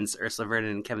good friends Ursula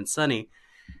Vernon and Kevin Sunny.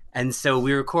 And so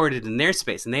we recorded in their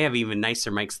space, and they have even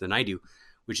nicer mics than I do,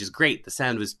 which is great. The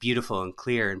sound was beautiful and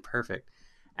clear and perfect.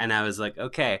 And I was like,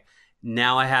 okay,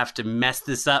 now I have to mess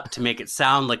this up to make it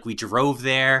sound like we drove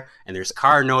there and there's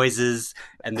car noises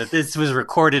and that this was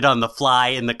recorded on the fly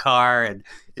in the car and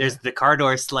there's the car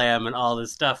door slam and all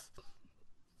this stuff.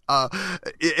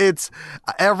 It's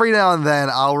every now and then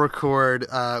I'll record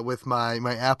with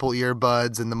my Apple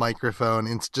earbuds and the microphone.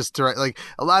 It's just to, like,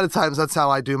 a lot of times that's how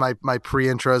I do my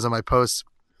pre-intros and my post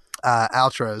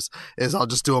outros, is I'll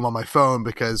just do them on my phone,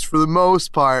 because for the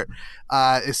most part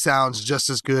it sounds just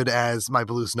as good as my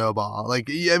Blue Snowball.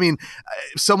 Like, I mean,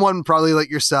 someone probably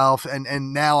like yourself,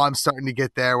 and now I'm starting to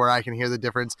get there where I can hear the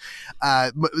difference.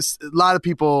 A lot of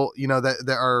people, you know, that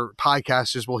are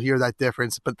podcasters will hear that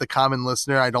difference, but the common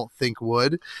listener I don't think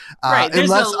would. Right, there's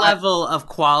a level of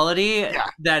quality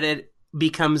that it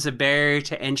becomes a barrier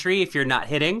to entry if you're not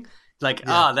hitting. Like,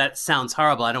 oh, that sounds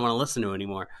horrible, I don't want to listen to it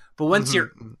anymore. But once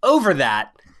you're over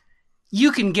that,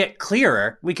 you can get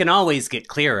clearer. We can always get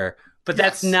clearer, but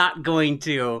that's not going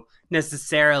to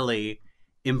necessarily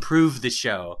improve the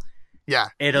show. Yeah,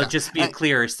 it'll just be a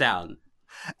clearer sound.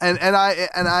 And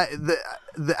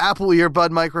the Apple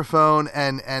earbud microphone,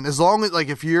 and as long as, like,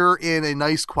 if you're in a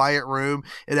nice quiet room,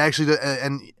 it actually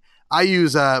and I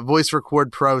use Voice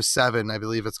Record Pro 7, I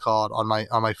believe it's called, on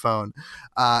my phone,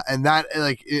 and that,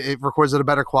 like, it records at a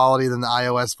better quality than the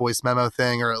iOS voice memo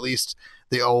thing, or at least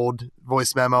the old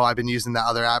voice memo. I've been using that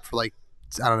other app for, like,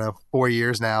 I don't know, 4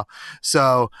 years now.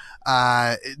 So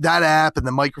that app and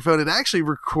the microphone, it actually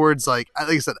records, like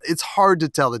I said, it's hard to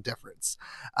tell the difference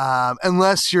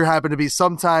unless you happen to be.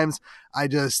 Sometimes I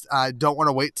just don't want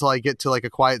to wait till I get to, like, a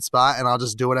quiet spot, and I'll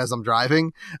just do it as I'm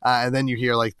driving. And then you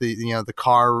hear, like, the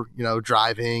car,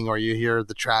 driving, or you hear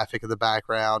the traffic in the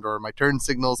background, or my turn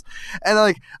signals. And,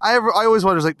 like, I always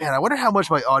wonder, like, man, I wonder how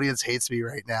much my audience hates me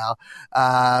right now.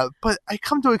 But I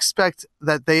come to expect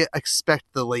that they expect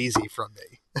the lazy from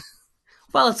me.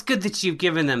 Well, it's good that you've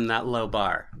given them that low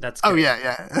bar. That's good. Oh,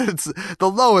 yeah. It's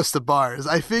the lowest of bars.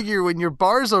 I figure when your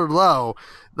bars are low,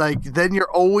 like, then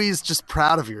you're always just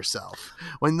proud of yourself.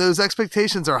 When those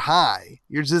expectations are high,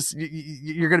 you're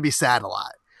going to be sad a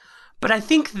lot. But I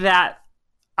think that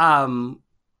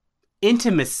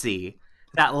intimacy,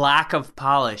 that lack of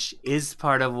polish, is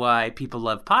part of why people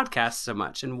love podcasts so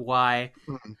much, and why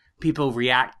people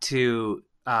react to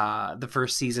the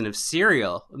first season of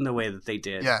Serial in the way that they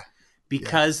did. Yeah.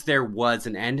 Because there was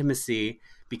an intimacy,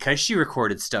 because she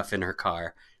recorded stuff in her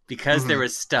car, because there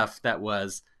was stuff that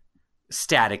was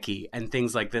staticky and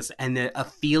things like this, and a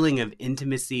feeling of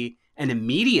intimacy and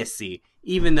immediacy,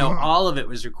 even though all of it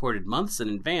was recorded months in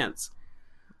advance,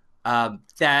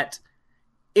 that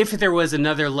if there was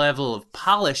another level of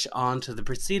polish onto the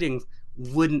proceedings,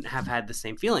 wouldn't have had the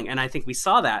same feeling. And I think we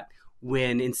saw that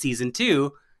when in season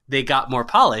 2, they got more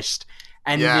polished,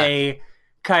 and they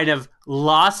kind of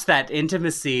lost that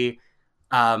intimacy,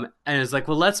 and it was like,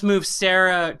 well, let's move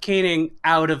Sarah Koenig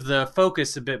out of the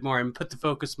focus a bit more and put the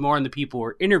focus more on the people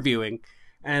we're interviewing.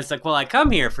 And it's like, well, I come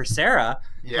here for Sarah.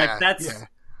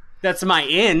 That's my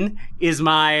is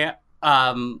my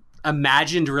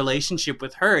imagined relationship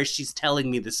with her as she's telling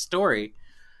me this story.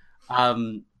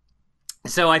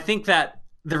 So I think that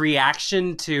the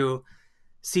reaction to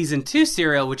season 2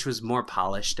 Serial, which was more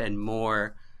polished and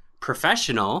more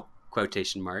professional,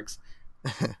 quotation marks,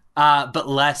 but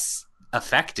less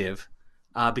effective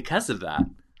because of that.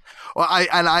 Well,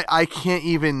 I can't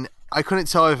even, I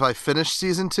couldn't tell you if I finished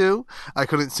season 2. I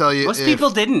couldn't tell you. Most people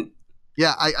didn't.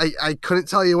 Yeah, I couldn't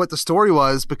tell you what the story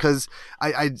was, because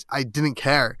I didn't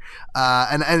care.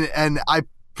 And I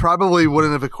probably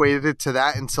wouldn't have equated it to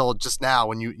that until just now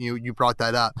when you brought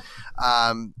that up.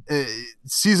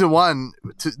 Season 1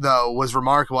 though was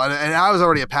remarkable, and I was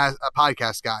already a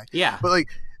podcast guy. Yeah, but, like,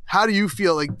 how do you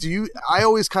feel? Like, I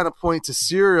always kind of point to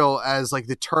Serial as, like,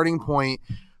 the turning point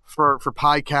for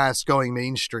podcasts going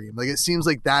mainstream. Like, it seems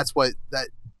like that's what that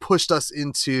pushed us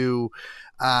into,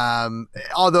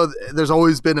 although there's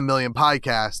always been a million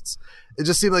podcasts, it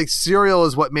just seemed like Serial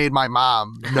is what made my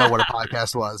mom know what a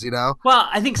podcast was, Well,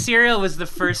 I think Serial was the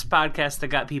first podcast that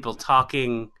got people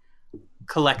talking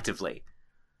collectively.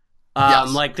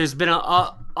 Yes. Like, there's been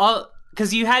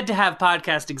because you had to have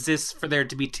podcast exist for there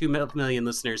to be 2 million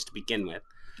listeners to begin with.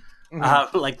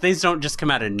 Like, these don't just come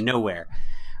out of nowhere.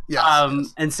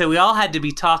 Yes. And so we all had to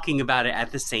be talking about it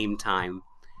at the same time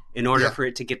in order for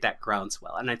it to get that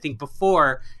groundswell. And I think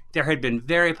before there had been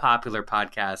very popular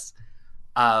podcasts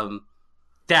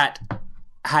that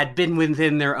had been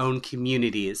within their own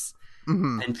communities,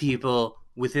 and people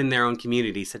within their own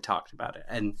communities had talked about it.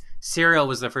 And Serial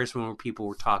was the first one where people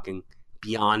were talking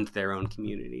beyond their own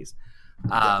communities.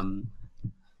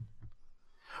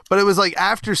 But it was like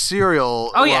after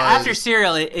Serial. After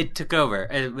Serial, it took over.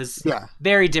 It was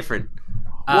very different.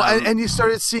 Well, and you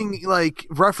started seeing like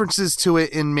references to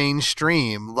it in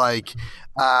mainstream, like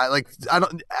I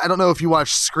don't know if you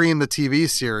watched Scream, the TV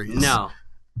series. No.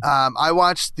 I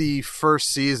watched the first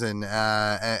season,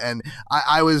 and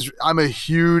I'm a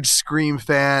huge Scream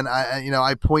fan.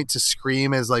 I point to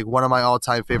Scream as like one of my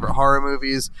all-time favorite horror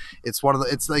movies. It's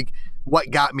like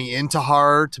what got me into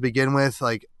horror to begin with.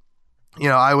 Like,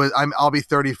 I'll be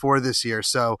 34 this year,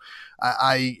 so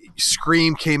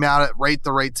Scream came out at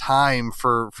the right time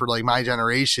for like my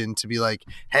generation to be like,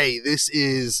 hey, this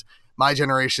is my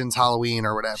generation's Halloween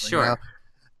or whatever. Sure.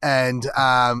 And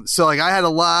so like I had a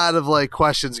lot of like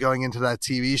questions going into that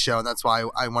TV show, and that's why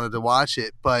I wanted to watch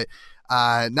it. But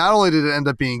not only did it end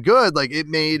up being good, like it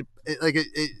made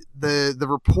the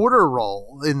reporter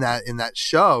role in that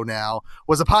show now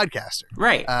was a podcaster,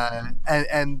 right?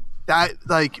 And that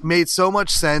like made so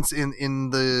much sense in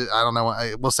the, I don't know,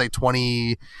 we'll say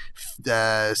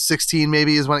 2016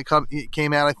 maybe is when it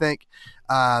came out, I think.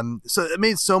 So it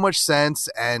made so much sense,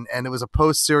 and it was a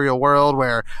post-Serial world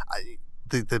where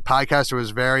the podcaster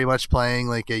was very much playing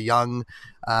like a young,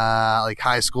 like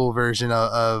high school version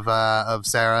of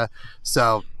Sarah.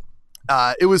 So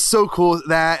it was so cool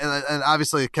that, and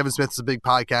obviously Kevin Smith's a big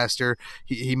podcaster.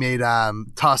 He made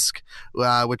Tusk,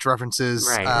 which references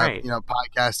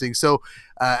podcasting. So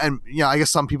and I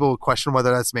guess some people would question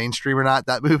whether that's mainstream or not,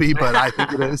 that movie, but I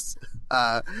think it is.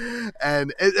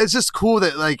 And it's just cool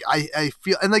that like I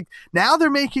feel, and like now they're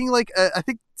making like I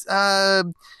think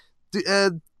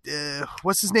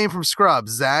what's his name from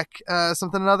Scrubs, Zach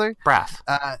something or another, Braff.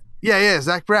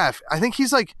 Zach Braff. I think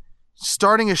he's like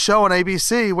starting a show on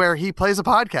ABC where he plays a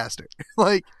podcaster.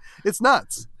 Like, it's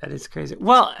nuts. That is crazy.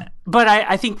 Well, but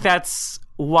I think that's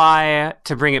why,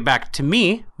 to bring it back to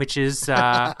me, which is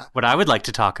what I would like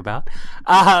to talk about,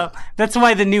 that's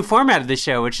why the new format of the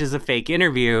show, which is a fake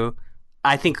interview,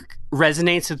 I think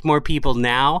resonates with more people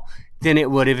now than it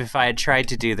would have if I had tried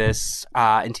to do this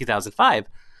in 2005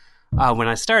 when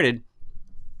I started.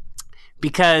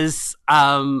 Because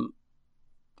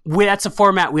that's a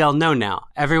format we all know now.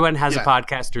 Everyone has a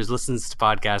podcast or listens to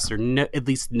podcasts or at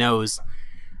least knows,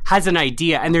 has an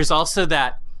idea. And there's also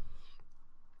that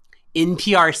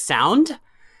NPR sound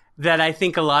that I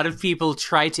think a lot of people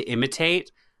try to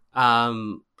imitate,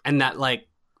 and that like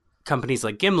companies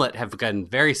like Gimlet have gotten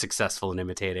very successful in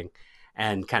imitating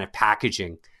and kind of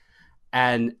packaging.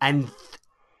 And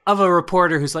of a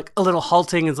reporter who's like a little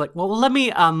halting and is like, well, let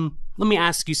me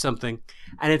ask you something.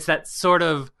 And it's that sort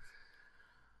of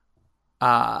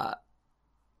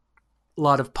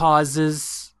lot of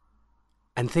pauses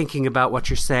and thinking about what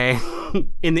you're saying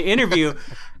in the interview,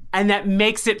 and that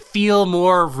makes it feel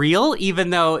more real, even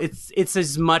though it's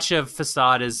as much of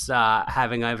facade as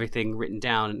having everything written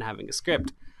down and having a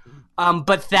script.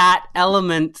 But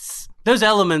those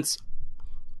elements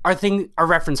are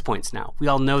reference points now. We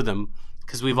all know them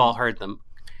because we've all heard them,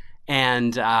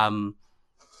 and I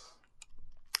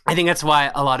think that's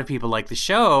why a lot of people like the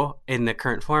show in the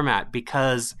current format,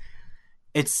 because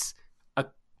it's I'm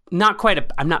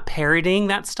not parodying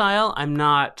that style. I'm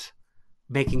not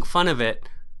making fun of it,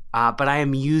 but I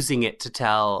am using it to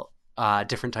tell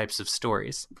different types of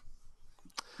stories.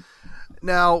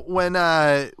 Now,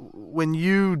 when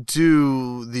you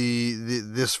do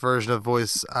this version of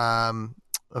Voice of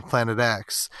Planet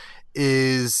X,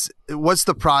 what's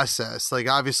the process? Like,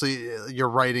 obviously your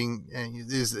writing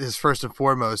is first and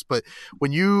foremost, but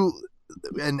when you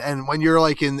and when you're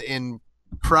like in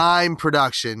prime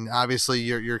production, obviously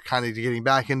you're kind of getting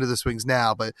back into the swings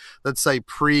now, but let's say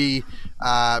pre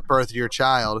birth of your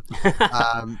child,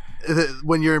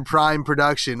 when you're in prime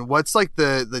production, what's like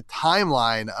the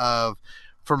timeline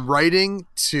from writing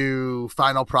to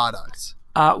final product?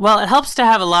 Well, it helps to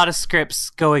have a lot of scripts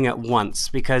going at once,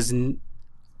 because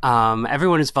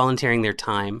everyone is volunteering their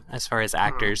time as far as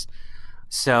actors.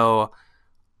 So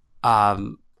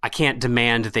I can't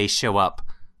demand they show up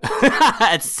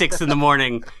at 6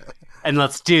 a.m. and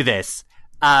let's do this.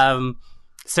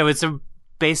 So it's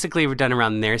basically we're done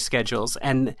around their schedules.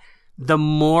 And the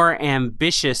more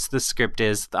ambitious the script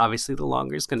is, obviously the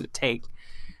longer it's going to take.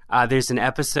 There's an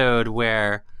episode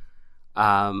where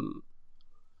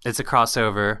it's a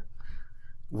crossover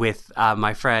with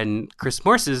my friend Chris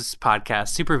Morse's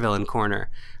podcast, Supervillain Corner.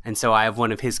 And so I have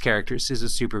one of his characters who's a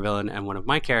supervillain and one of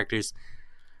my characters.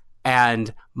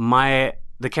 And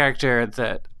the character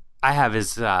that I have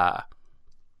is a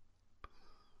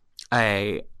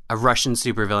Russian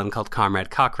supervillain called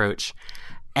Comrade Cockroach.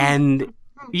 And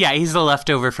yeah, he's the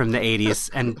leftover from the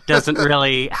 80s and doesn't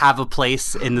really have a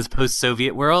place in this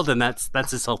post-Soviet world, and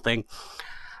that's his whole thing.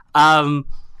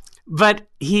 But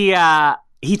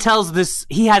he tells this,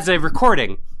 he has a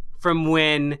recording from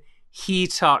when he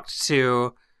talked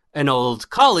to an old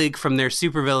colleague from their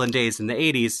supervillain days in the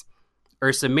 80s,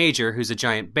 Ursa Major, who's a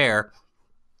giant bear.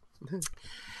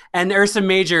 And Ursa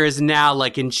Major is now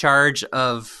like in charge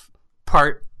of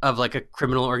part of like a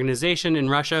criminal organization in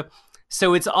Russia.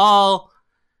 So it's all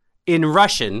in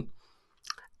Russian.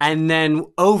 And then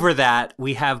over that,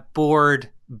 we have bored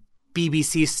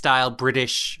BBC-style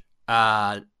British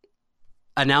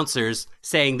announcers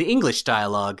saying the English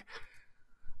dialogue.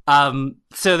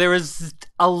 So there was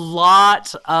a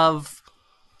lot of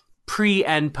pre-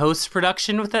 and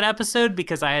post-production with that episode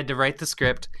because I had to write the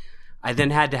script. I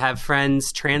then had to have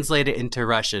friends translate it into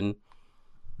Russian.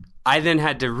 I then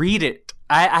had to read it.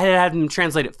 I had them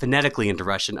translate it phonetically into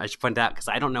Russian. I should point out because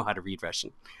I don't know how to read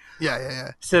Russian.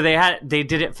 Yeah. So they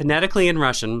did it phonetically in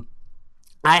Russian.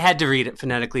 I had to read it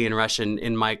phonetically in Russian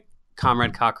in my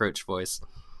Comrade Cockroach voice.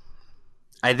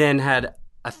 I then had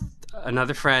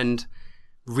another friend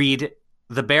read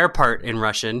the bear part in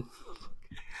Russian.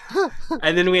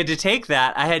 And then we had to take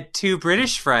that. I had two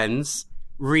British friends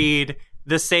read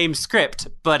the same script,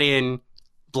 but in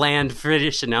bland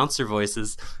British announcer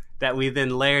voices that we then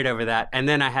layered over that. And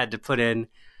then I had to put in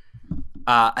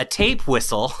a tape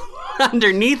whistle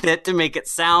underneath it to make it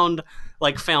sound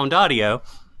like found audio.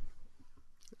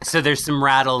 So there's some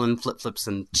rattle and flip-flips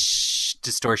and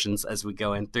distortions as we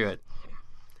go in through it.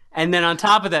 And then on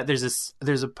top of that,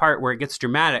 there's a part where it gets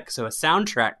dramatic, so a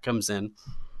soundtrack comes in.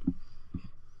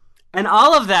 And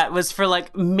all of that was for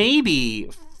like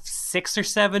maybe 6 or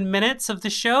 7 minutes of the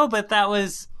show, but that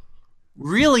was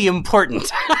really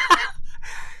important.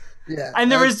 Yeah.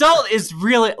 And the result is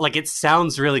really, like, it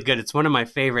sounds really good. It's one of my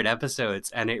favorite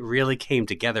episodes, and it really came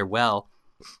together well.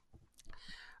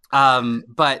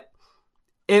 But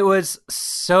it was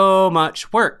so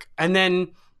much work. And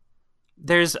then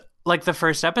there's, like, the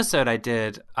first episode I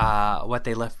did, What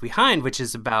They Left Behind, which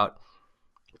is about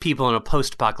people in a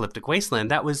post-apocalyptic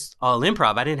wasteland. That was all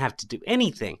improv. I didn't have to do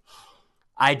anything.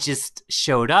 I just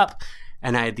showed up,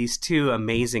 and I had these two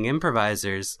amazing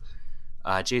improvisers,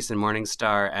 Jason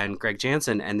Morningstar and Greg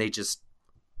Jansen, and they just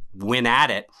went at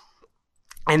it.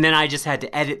 And then I just had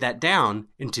to edit that down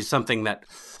into something that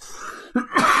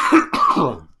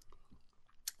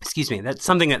excuse me, that's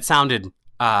something that sounded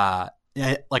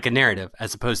like a narrative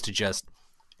as opposed to just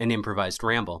an improvised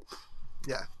ramble.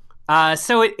 Yeah.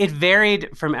 So it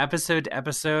varied from episode to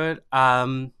episode.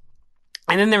 And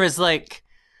then there was like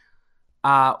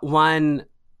one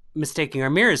Mistaking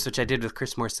Our Mirrors, which I did with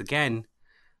Chris Morse again,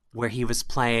 where he was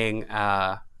playing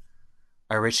a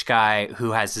rich guy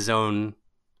who has his own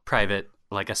private,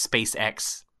 like a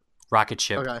SpaceX rocket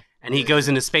ship. Okay. And he goes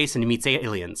into space and he meets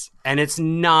aliens. And it's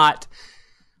not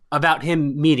about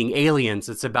him meeting aliens.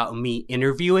 It's about me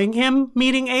interviewing him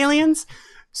meeting aliens.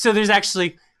 So there's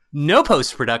actually no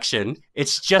post-production.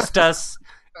 It's just us.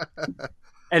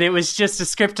 And it was just a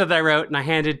script that I wrote and I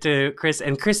handed to Chris.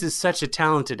 And Chris is such a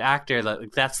talented actor.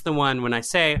 That's the one when I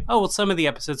say, oh, well, some of the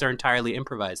episodes are entirely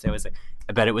improvised. I was like,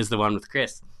 I bet it was the one with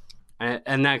Chris.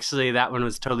 And actually, that one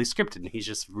was totally scripted. And he's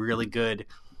just really good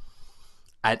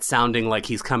at sounding like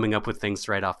he's coming up with things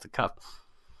right off the cuff.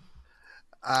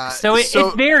 So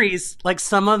it varies. Like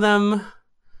some of them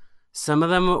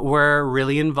were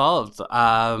really involved.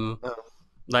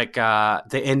 Like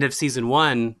the end of season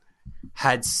 1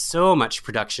 had so much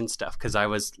production stuff because I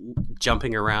was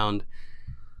jumping around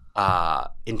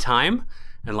in time,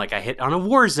 and like I hit on a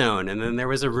war zone, and then there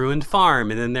was a ruined farm,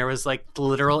 and then there was like the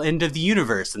literal end of the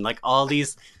universe, and like all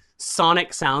these sonic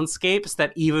soundscapes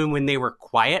that even when they were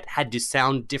quiet had to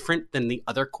sound different than the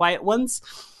other quiet ones.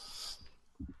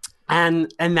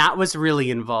 And that was really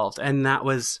involved, and that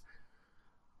wasn't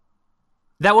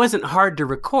hard to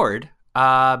record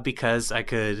because I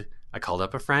called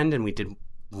up a friend and we did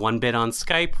one bit on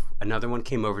Skype, another one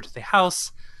came over to the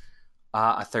house,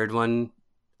 a third one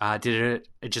did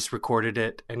it just recorded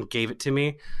it and gave it to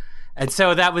me. And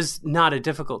so that was not a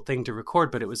difficult thing to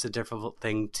record, but it was a difficult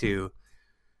thing to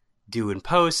do in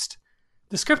post.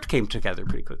 The script came together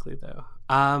pretty quickly, though.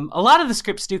 A lot of the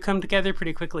scripts do come together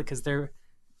pretty quickly because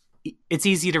it's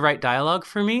easy to write dialogue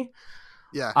for me.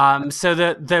 Yeah. So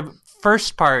the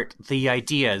first part, the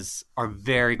ideas are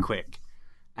very quick.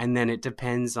 and then it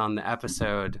depends on the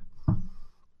episode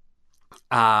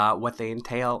what they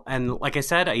entail. And like I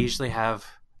said,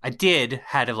 I did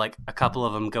had like a couple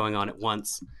of them going on at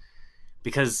once,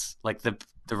 because like the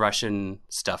Russian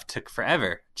stuff took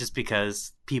forever, just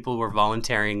because people were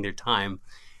volunteering their time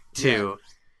to.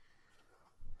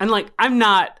 And like I'm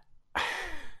not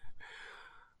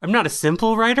a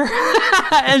simple writer,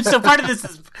 and so part of this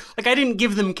is like I didn't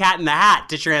give them Cat in the Hat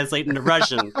to translate into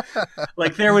Russian.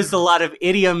 Like there was a lot of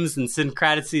idioms and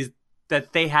syncrasies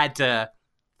that they had to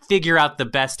figure out the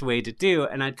best way to do,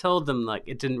 and I told them like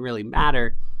it didn't really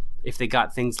matter if they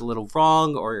got things a little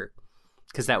wrong, or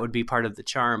because that would be part of the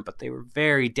charm. But they were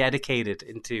very dedicated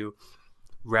into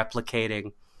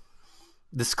replicating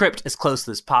the script as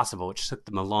closely as possible, which took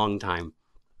them a long time.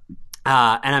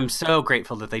 And I'm so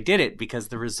grateful that they did it, because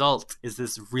the result is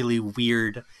this really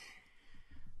weird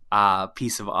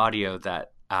piece of audio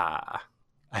that I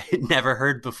had never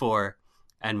heard before,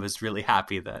 and was really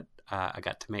happy that I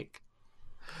got to make.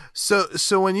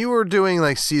 So when you were doing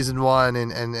like season 1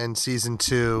 and season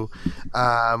 2,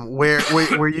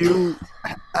 were you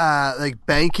like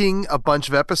banking a bunch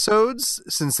of episodes,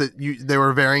 since there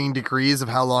were varying degrees of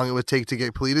how long it would take to get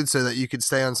completed, so that you could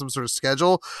stay on some sort of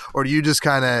schedule, or do you just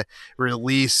kind of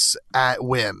release at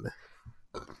whim?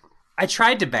 I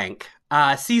tried to bank.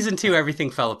 Season 2, everything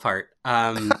fell apart.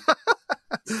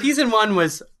 Season 1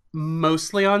 was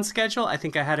mostly on schedule. I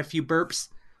think I had a few burps.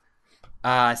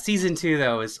 Season 2,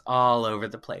 though, is all over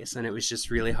the place, and it was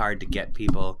just really hard to get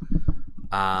people.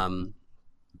 And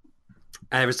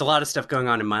there was a lot of stuff going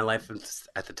on in my life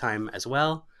at the time as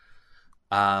well,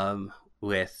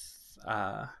 with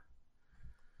my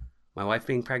wife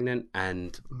being pregnant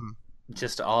and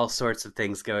just all sorts of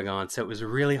things going on. So it was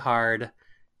really hard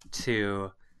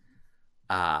to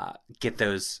get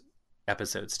those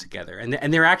episodes together.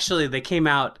 And they came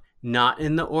out not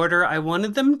in the order I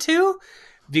wanted them to,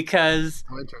 because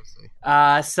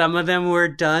some of them were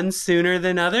done sooner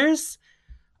than others.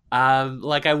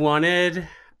 Like I wanted,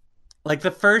 like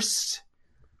the first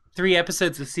 3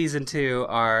 episodes of season 2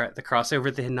 are the crossover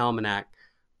with the Hidden Almanac,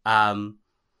 an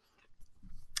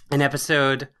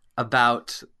episode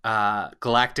about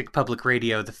Galactic Public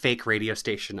Radio, the fake radio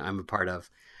station I'm a part of,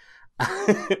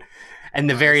 and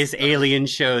the various alien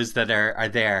shows that are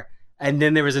there. And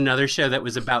then there was another show that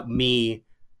was about me,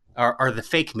 or the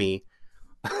fake me,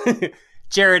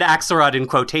 Jared Axelrod in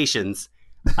quotations,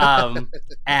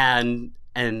 and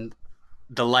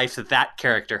the life that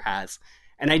character has.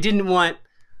 And I didn't want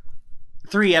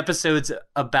 3 episodes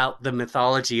about the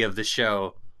mythology of the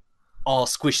show all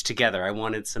squished together. I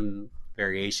wanted some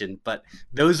variation, but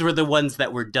those were the ones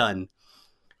that were done.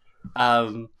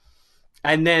 And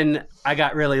then I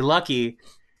got really lucky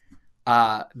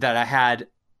that I had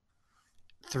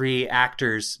 3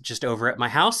 actors just over at my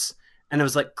house. And I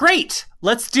was like, great,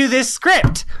 let's do this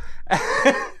script.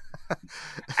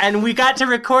 And we got to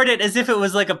record it as if it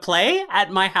was like a play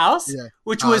at my house,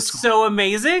 which was so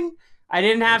amazing. I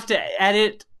didn't have to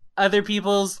edit other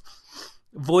people's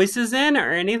voices in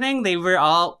or anything. We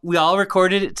all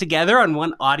recorded it together on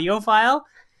one audio file.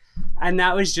 And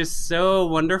that was just so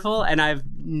wonderful. And I've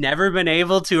never been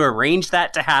able to arrange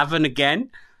that to happen again.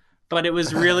 But it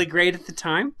was really great at the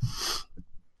time.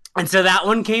 And so that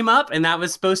one came up, and that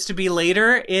was supposed to be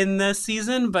later in the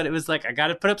season, but it was like, I got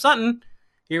to put up something.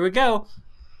 Here we go.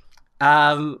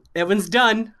 That one's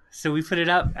done. So we put it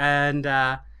up, and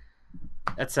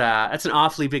that's an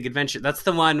awfully big adventure. That's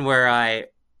the one where I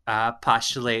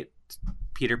postulate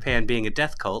Peter Pan being a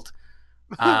death cult.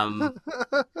 I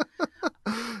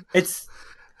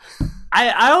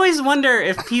always wonder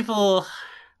if people,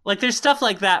 like, there's stuff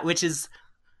like that, which is,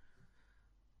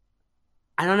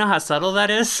 I don't know how subtle that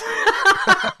is.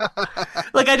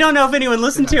 Like, I don't know if anyone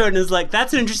listened to it and is like,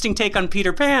 that's an interesting take on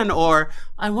Peter Pan, or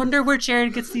I wonder where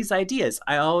Jared gets these ideas.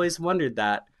 I always wondered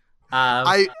that.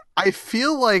 I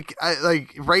feel like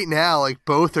right now, like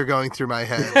both are going through my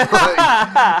head.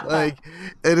 like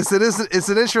it's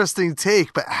an interesting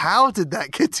take, but how did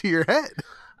that get to your head?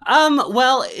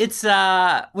 Well, it's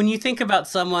when you think about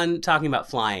someone talking about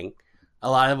flying, a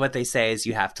lot of what they say is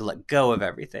you have to let go of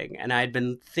everything. And I'd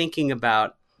been thinking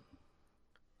about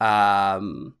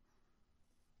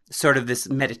sort of this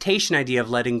meditation idea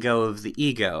of letting go of the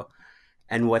ego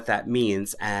and what that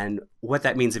means, and what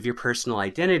that means of your personal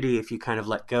identity if you kind of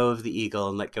let go of the ego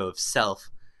and let go of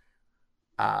self.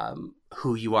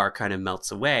 Who you are kind of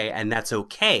melts away, and that's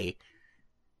okay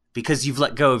because you've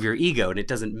let go of your ego and it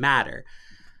doesn't matter.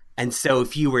 And so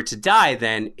if you were to die,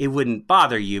 then it wouldn't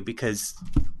bother you because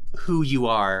who you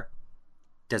are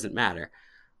doesn't matter.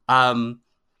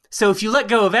 So if you let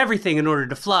go of everything in order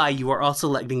to fly, you are also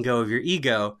letting go of your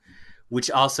ego, which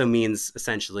also means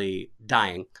essentially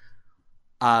dying.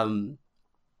 And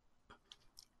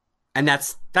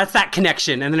that's that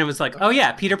connection. And then it was like, oh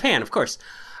yeah, Peter Pan, of course.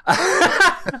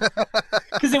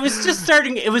 Because it was just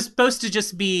starting, it was supposed to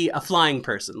just be a flying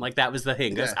person. Like that was the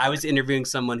thing. Yeah. I was interviewing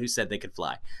someone who said they could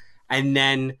fly. And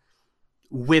then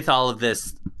with all of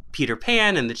this Peter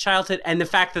Pan and the childhood and the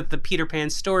fact that the Peter Pan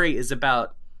story is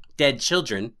about dead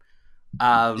children.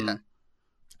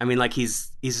 I mean, like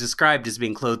he's described as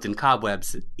being clothed in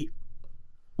cobwebs.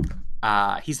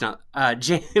 He's not,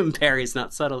 Jim Barry's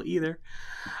not subtle either.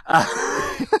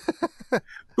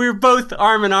 We're both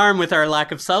arm in arm with our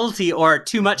lack of subtlety or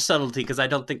too much subtlety, because I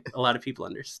don't think a lot of people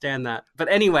understand that. But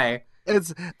anyway,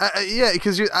 it's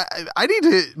because I need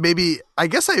to maybe, I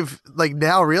guess I've like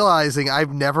now realizing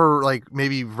I've never like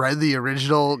maybe read the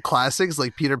original classics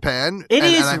like Peter Pan. It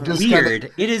is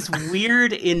weird. It is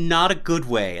weird in not a good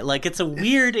way. Like it's a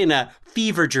weird in a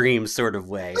fever dream sort of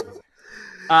way.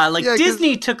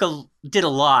 Disney did a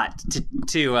lot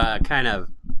to kind of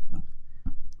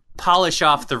polish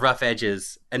off the rough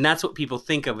edges, and that's what people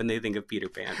think of when they think of Peter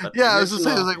Pan. But I was just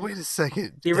saying, I was like, wait a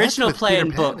second. The original play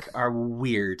and book are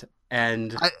weird,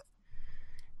 and I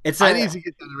need to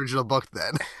get that original book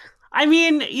then. I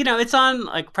mean, it's on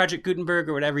like Project Gutenberg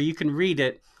or whatever. You can read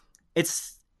it.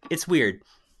 It's weird.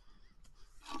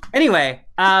 Anyway,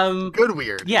 good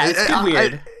weird. Yeah, it's good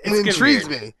weird. It intrigues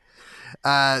me.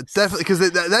 Definitely,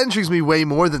 because that intrigues me way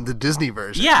more than the Disney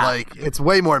version. Yeah, like it's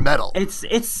way more metal.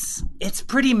 It's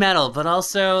pretty metal, but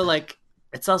also like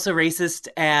it's also racist,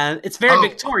 and it's very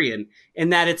Victorian in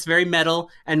that it's very metal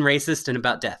and racist and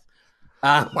about death.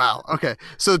 Wow. Okay,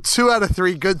 so 2 out of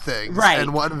 3 good things, right,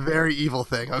 and 1 very evil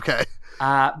thing. Okay.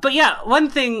 But yeah, one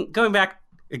thing going back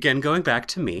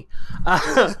to me,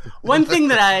 one thing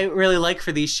that I really like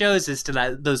for these shows is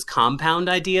those compound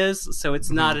ideas. So it's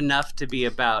not enough to be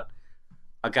about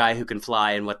a guy who can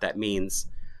fly and what that means.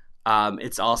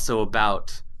 It's also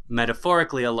about,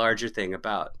 metaphorically, a larger thing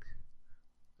about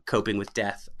coping with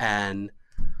death and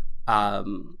a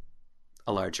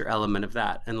larger element of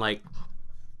that. And like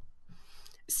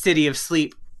City of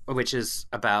Sleep, which is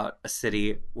about a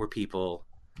city where people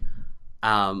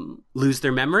lose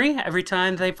their memory every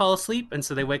time they fall asleep, and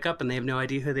so they wake up and they have no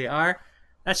idea who they are.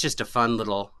 That's just a fun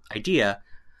little idea.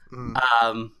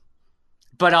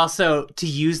 But also to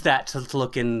use that to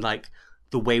look in like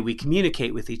the way we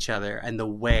communicate with each other, and the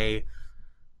way,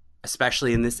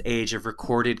 especially in this age of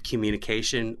recorded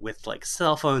communication with like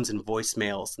cell phones and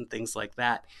voicemails and things like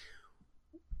that,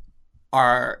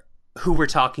 who we're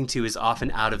talking to is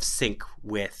often out of sync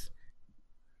with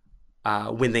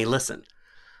when they listen.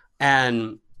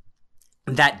 And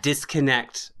that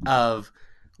disconnect of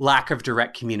lack of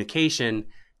direct communication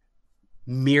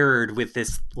mirrored with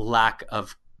this lack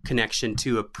of connection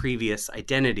to a previous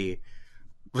identity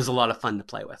was a lot of fun to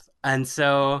play with. And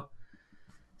so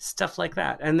stuff like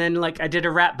that. And then like I did a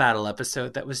rap battle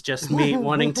episode that was just me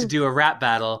wanting to do a rap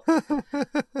battle.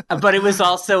 But it was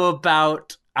also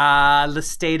about the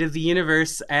state of the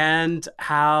universe and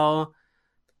how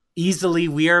easily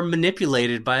we are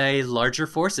manipulated by larger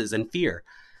forces and fear.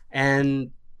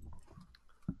 And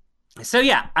so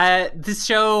yeah, this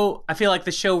show, I feel like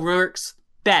the show works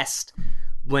best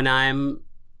when I'm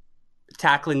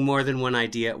tackling more than one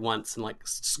idea at once and like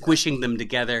squishing them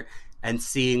together and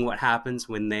seeing what happens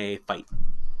when they fight.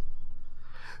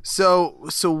 So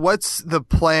what's the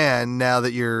plan now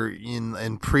that you're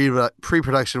in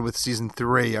pre-production with season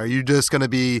 3? Are you just going to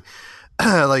be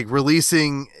like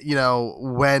releasing,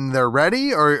 when they're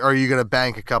ready, or are you going to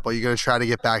bank a couple? Are you going to try to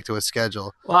get back to a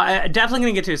schedule? Well, I'm definitely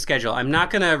going to get to a schedule. I'm not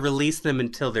going to release them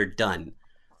until they're done.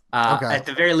 Okay. At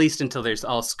the very least, until they're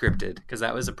all scripted, because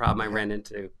that was a problem I ran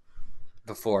into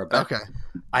before. But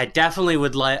I definitely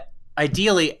would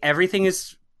ideally everything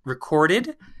is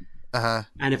recorded.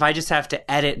 And if I just have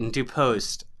to edit and do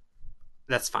post,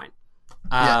 that's fine.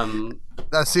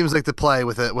 That seems like the play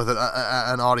with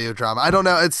an audio drama. I don't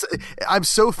know. I'm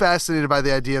so fascinated by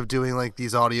the idea of doing like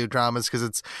these audio dramas, because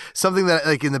it's something that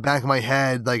like in the back of my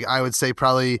head, like I would say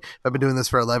probably if I've been doing this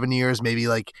for 11 years, maybe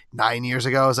like 9 years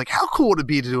ago, I was like, how cool would it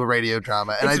be to do a radio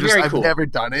drama? And I've never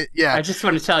done it. Yeah. I just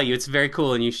want to tell you, it's very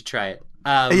cool and you should try it.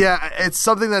 It's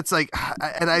something that's like,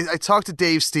 and I talked to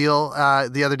Dave Steele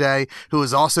the other day, who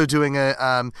was also doing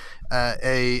an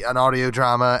audio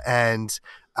drama, and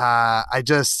I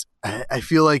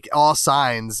feel like all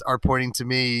signs are pointing to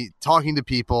me talking to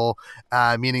people,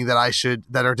 meaning that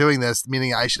are doing this,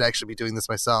 meaning I should actually be doing this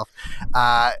myself.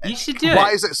 You should do it.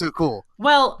 Why is it so cool?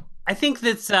 Well, I think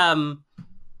that's I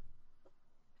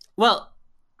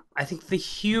think it's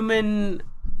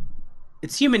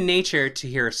human nature to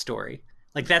hear a story.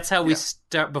 Like that's how we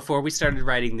start before we started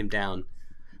writing them down.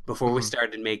 Before we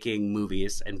started making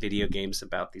movies and video games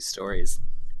about these stories,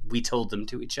 we told them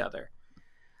to each other.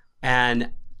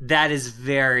 And that is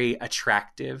very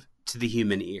attractive to the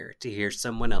human ear, to hear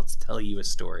someone else tell you a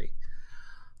story.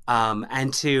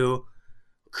 And to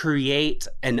create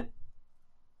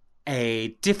a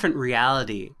different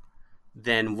reality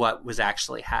than what was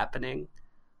actually happening.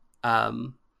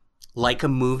 Like a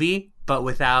movie, but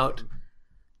without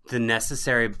the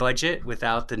necessary budget,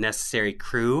 without the necessary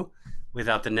crew,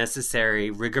 without the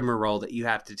necessary rigmarole that you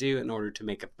have to do in order to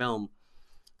make a film,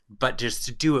 but just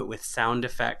to do it with sound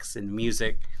effects and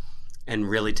music and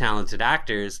really talented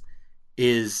actors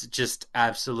is just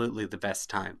absolutely the best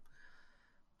time.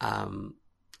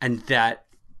 And that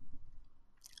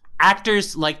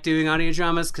actors like doing audio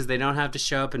dramas because they don't have to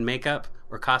show up in makeup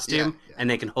or costume, and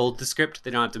they can hold the script.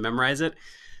 They don't have to memorize it.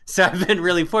 So I've been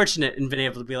really fortunate and been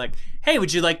able to be like, hey,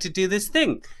 would you like to do this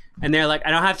thing? And they're like,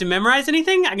 I don't have to memorize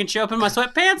anything. I can show up in my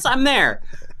sweatpants. I'm there.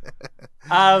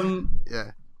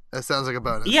 Yeah, that sounds like a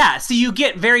bonus. Yeah, so you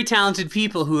get very talented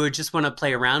people who just want to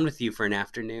play around with you for an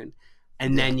afternoon.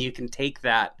 And then you can take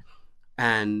that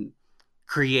and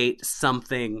create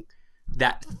something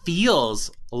that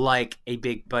feels like a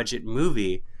big budget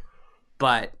movie,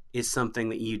 but is something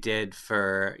that you did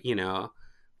for, you know,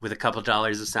 with a couple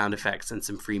dollars of sound effects and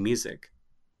some free music.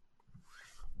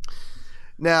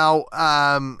 Now,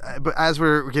 but as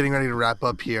we're getting ready to wrap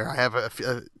up here, I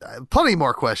have plenty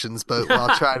more questions, but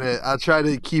I'll try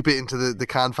to keep it into the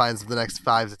confines of the next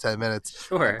 5 to 10 minutes.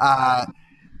 Sure.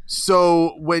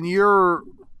 So when you're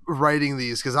writing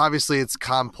these, because obviously it's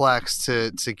complex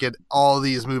to get all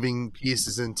these moving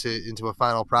pieces into a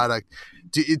final product,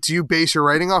 do you base your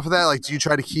writing off of that? Like, do you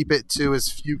try to keep it to as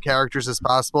few characters as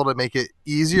possible to make it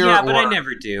easier? Yeah, but I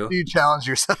never do. Do you challenge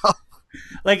yourself?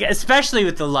 Like, especially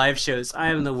with the live shows, I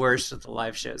am the worst with the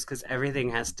live shows because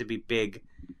everything has to be big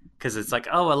because it's like,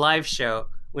 oh, a live show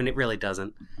when it really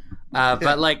doesn't.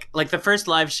 But like the first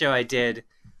live show I did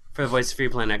for the Voice of Free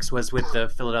Plan X was with the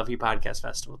Philadelphia Podcast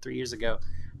Festival 3 years ago.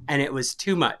 And it was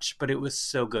too much, but it was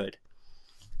so good.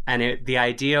 And the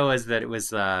idea was that it was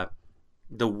the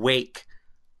wake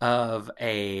of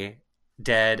a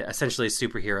dead, essentially a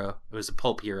superhero. It was a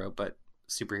pulp hero, but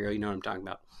superhero, you know what I'm talking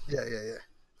about. Yeah.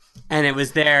 And it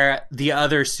was the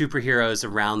other superheroes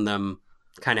around them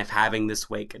kind of having this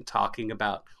wake and talking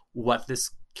about what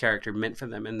this character meant for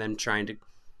them and then trying to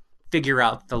figure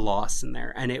out the loss in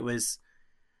there. And it was,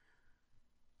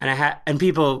 and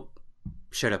people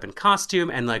showed up in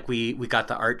costume, and like we got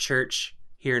the art church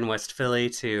here in West Philly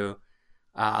to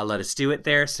let us do it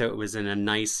there. So it was in a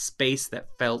nice space that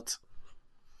felt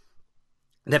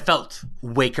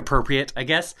wake appropriate, I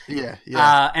guess. Yeah.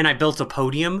 And I built a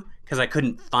podium because I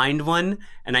couldn't find one,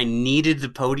 and I needed the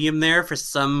podium there for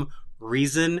some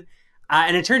reason.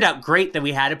 And it turned out great that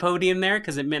we had a podium there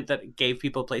because it meant that it gave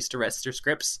people a place to rest their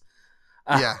scripts.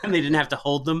 And they didn't have to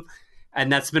hold them.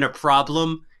 And that's been a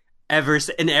problem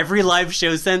in every live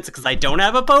show since, because I don't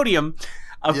have a podium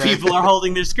of people are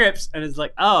holding their scripts. And it's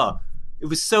like, oh, it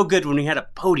was so good when we had a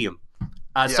podium.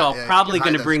 So I'm probably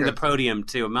going to bring the podium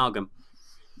to Amalgam.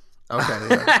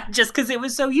 Okay. Just because it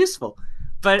was so useful.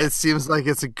 But it seems like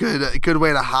it's a good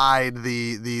way to hide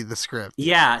the script.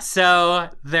 Yeah, so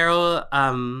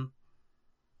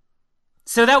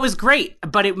so that was great,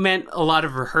 but it meant a lot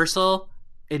of rehearsal.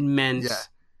 It meant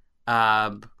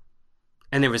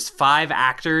and there was 5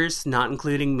 actors, not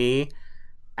including me.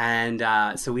 And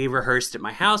so we rehearsed at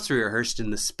my house, we rehearsed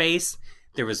in the space.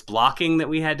 There was blocking that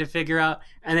we had to figure out,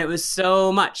 and it was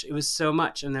so much. And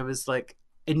it was like,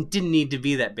 it didn't need to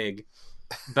be that big,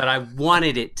 but I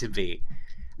wanted it to be.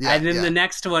 And then the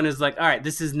next one is like, all right,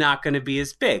 this is not going to be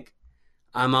as big.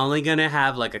 I'm only going to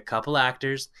have like a couple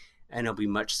actors, and it'll be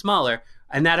much smaller.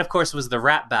 And that, of course, was the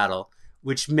rap battle,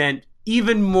 which meant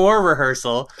even more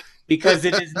rehearsal because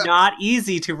it is not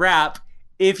easy to rap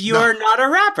if you are not a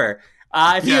rapper.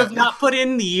 If you have not put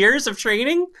in the years of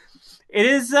training, it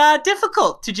is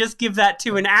difficult to just give that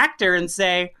to an actor and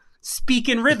say, speak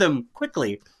in rhythm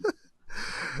quickly.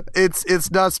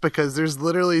 It's nuts because there's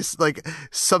literally like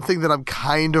something that I'm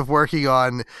kind of working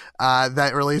on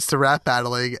that relates to rap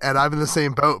battling, and I'm in the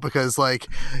same boat because like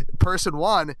person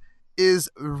 1 is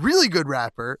a really good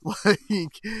rapper.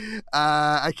 Like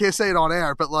I can't say it on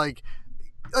air, but like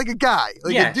a guy,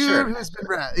 like a dude who's been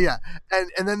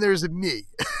and then there's me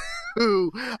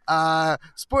who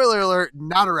spoiler alert,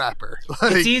 not a rapper.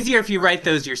 Like, it's easier if you write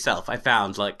those yourself. I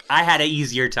found like I had an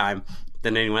easier time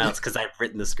than anyone else because I've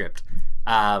written the script.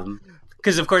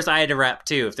 Because of course I had to rap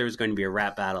too if there was going to be a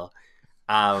rap battle.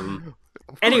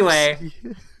 Anyway,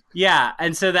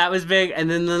 and so that was big. And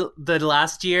then the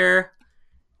last year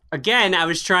again, I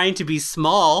was trying to be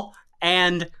small,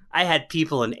 and I had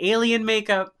people in alien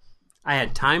makeup. I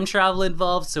had time travel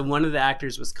involved, so one of the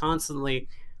actors was constantly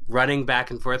running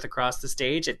back and forth across the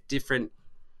stage at different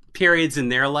periods in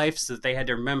their life, so that they had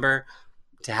to remember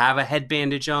to have a head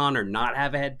bandage on or not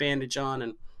have a head bandage on.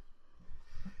 And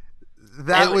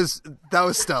that was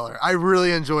stellar. I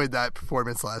really enjoyed that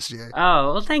performance last year.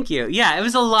 Oh, well, thank you. Yeah, it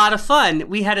was a lot of fun.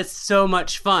 We had so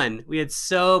much fun.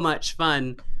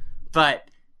 But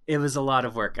it was a lot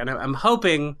of work, and I'm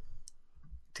hoping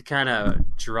to kind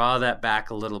of draw that back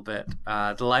a little bit.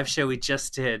 The live show we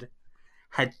just did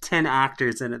had 10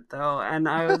 actors in it, though, and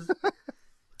I was,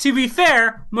 to be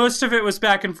fair, most of it was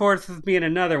back and forth with me and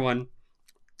another one.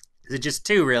 Just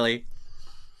 2, really.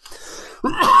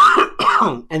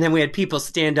 And then we had people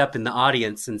stand up in the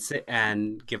audience and sit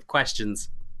and give questions.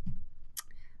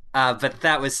 But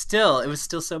it was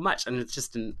still so much, and it's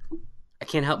just I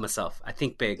can't help myself. I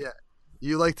think big. Yeah.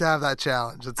 You like to have that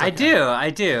challenge. It's okay. I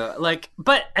do. Like,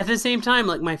 but at the same time,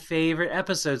 like, my favorite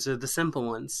episodes are the simple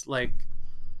ones. Like,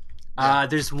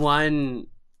 there's one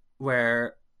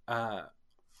where, I'm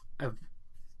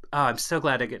so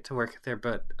glad I get to work there,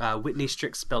 but Whitney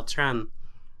Strix-Beltran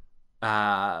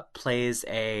plays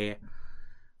a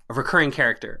recurring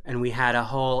character, and we had a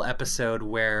whole episode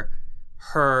where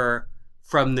her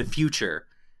from the future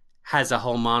has a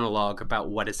whole monologue about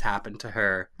what has happened to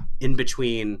her in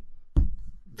between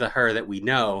the her that we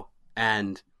know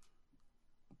and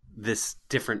this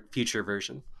different future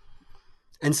version.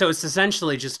 And so it's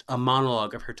essentially just a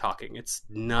monologue of her talking. It's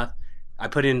not, I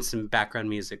put in some background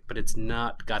music, but it's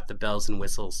not got the bells and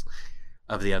whistles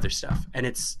of the other stuff. And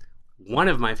it's one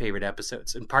of my favorite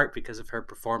episodes, in part because of her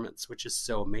performance, which is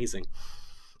so amazing.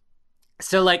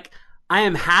 So, like, I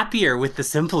am happier with the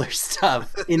simpler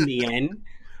stuff in the end,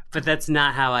 but that's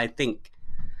not how I think.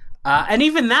 And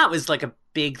even that was like a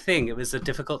big thing. It was a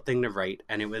difficult thing to write,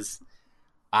 and it was,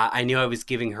 I knew I was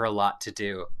giving her a lot to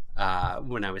do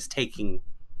when I was taking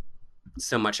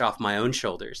so much off my own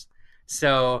shoulders.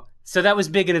 So that was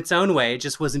big in its own way. It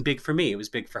just wasn't big for me. It was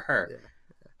big for her.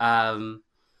 Yeah.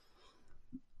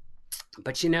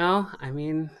 But I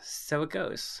mean, so it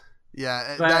goes.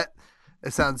 Yeah,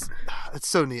 it's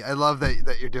so neat. I love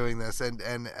that you're doing this, and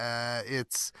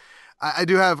it's. I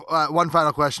do have one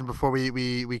final question before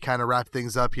we kind of wrap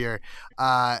things up here,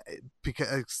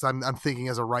 because I'm thinking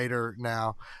as a writer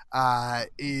now.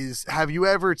 Is have you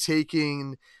ever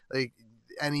taken like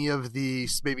any of the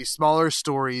maybe smaller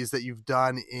stories that you've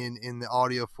done in the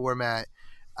audio format,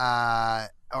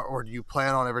 or do you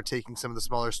plan on ever taking some of the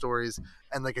smaller stories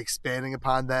and like expanding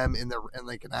upon them in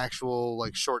like an actual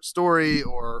like short story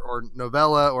or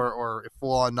novella or a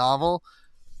full on novel?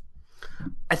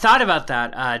 I thought about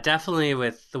that, definitely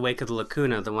with The Wake of the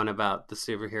Lacuna, the one about the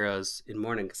superheroes in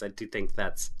mourning, because I do think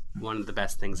that's one of the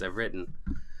best things I've written.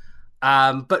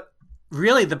 But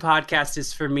really, the podcast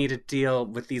is for me to deal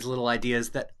with these little ideas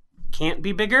that can't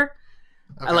be bigger.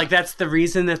 Okay. Like, that's the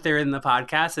reason that they're in the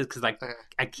podcast, is because like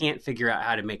I can't figure out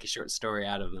how to make a short story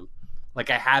out of them. Like,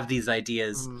 I have these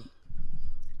ideas,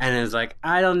 and it's like,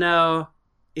 I don't know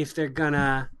if they're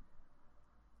gonna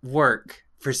work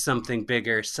for something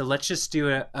bigger, so let's just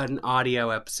do an audio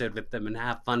episode with them and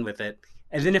have fun with it.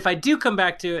 And then if I do come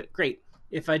back to it, great.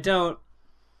 If I don't,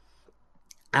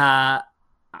 I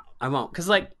won't. Because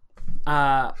like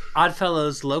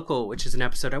Oddfellows Local, which is an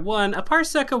episode I won a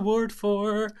Parsec Award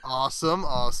for. Awesome.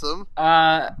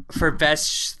 For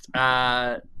best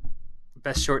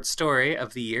short story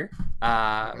of the year,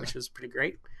 which was pretty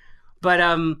great. But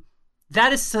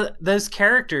that is those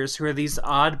characters who are these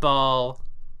oddball,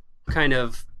 kind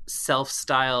of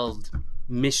self-styled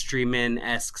mystery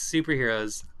men-esque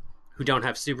superheroes who don't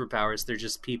have superpowers. They're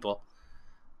just people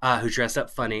who dress up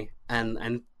funny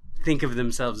and think of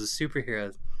themselves as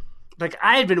superheroes. Like,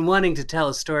 I had been wanting to tell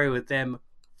a story with them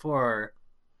for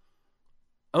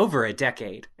over a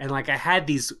decade, and like I had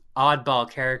these oddball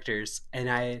characters,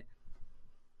 and I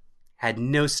had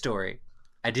no story.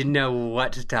 I didn't know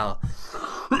what to tell.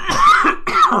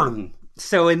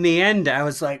 So in the end, I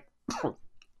was like,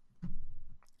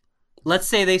 let's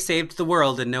say they saved the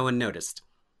world and no one noticed.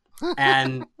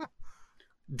 And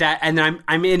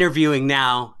I'm interviewing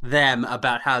now them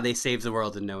about how they saved the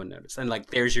world and no one noticed. And like,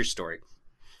 there's your story.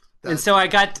 And so I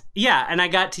got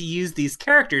to use these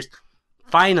characters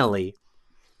finally.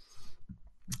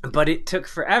 But it took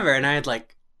forever, and I had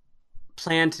like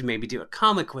planned to maybe do a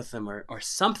comic with them or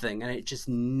something, and it just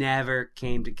never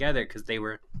came together because they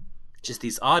were just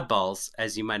these oddballs,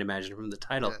 as you might imagine from the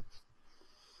title. Yeah.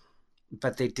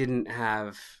 But I didn't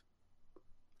have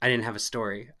a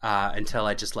story until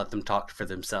I just let them talk for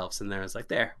themselves. And then I was like,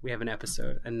 there, we have an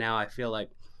episode. And now I feel like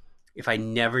if I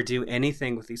never do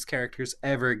anything with these characters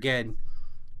ever again,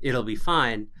 it'll be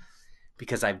fine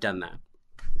because I've done that.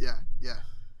 Yeah.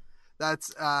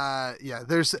 That's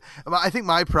there's I think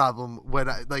my problem when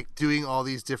I like doing all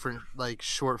these different like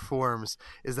short forms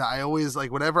is that I always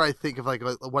like whenever I think of like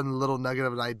one little nugget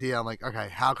of an idea, I'm like, okay,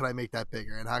 how can I make that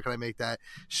bigger and how can I make that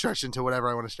stretch into whatever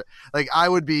I want to stretch? Like I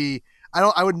would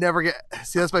never get.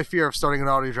 See, that's my fear of starting an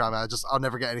audio drama. I'll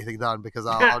never get anything done because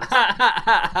I'll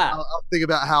think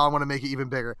about how I want to make it even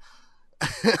bigger.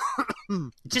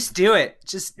 Just do it.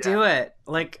 Do it.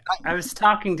 Like I was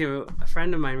talking to a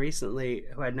friend of mine recently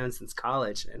who I'd known since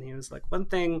college, and he was like, one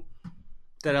thing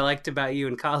that I liked about you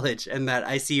in college and that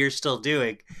I see you're still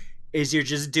doing is you're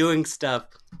just doing stuff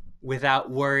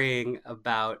without worrying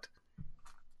about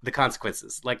the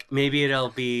consequences. Like maybe it'll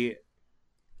be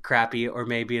crappy or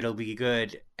maybe it'll be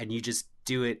good, and you just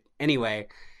do it anyway.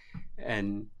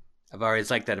 And I've always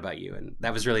liked that about you, and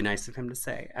that was really nice of him to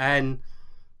say. And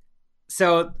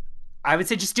so I would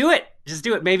say just do it.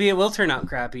 Maybe it will turn out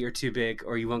crappy or too big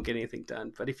or you won't get anything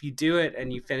done. But if you do it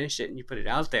and you finish it and you put it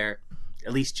out there,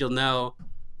 at least you'll know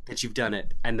that you've done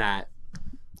it and that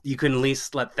you can at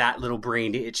least let that little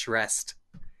brain itch rest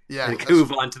and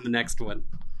move on to the next one.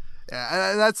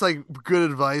 Yeah, and that's like good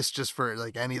advice just for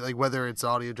like any like whether it's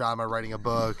audio drama, writing a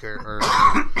book, or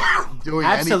doing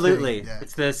absolutely. Anything. Yeah.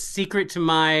 It's the secret to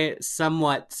my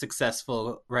somewhat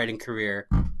successful writing career.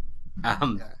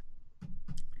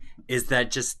 Is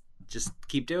that just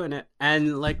keep doing it,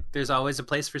 and like there's always a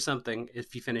place for something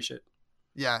if you finish it.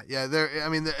 Yeah.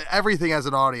 Everything has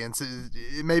an audience.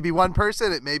 It may be one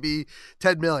person, it may be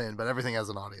 10 million, but everything has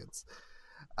an audience.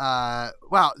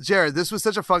 Wow, Jared, this was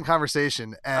such a fun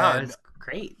conversation. And it's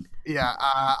great. Yeah,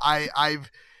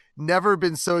 I've never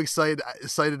been so excited.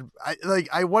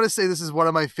 I want to say this is one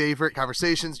of my favorite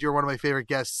conversations. You're one of my favorite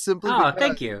guests.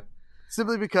 Thank you.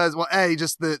 Simply because, well,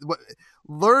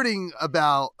 learning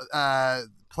about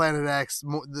Planet X,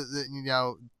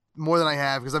 more than I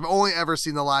have, because I've only ever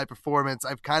seen the live performance.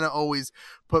 I've kind of always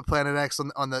put Planet X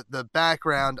on the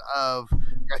background of.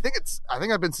 I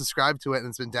think I've been subscribed to it and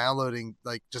it's been downloading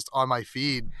like just on my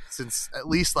feed since at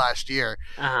least last year.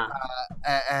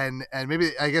 And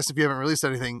maybe I guess if you haven't released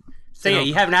anything. So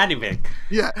you haven't had anything.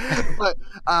 Yeah, but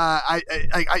I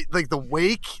like the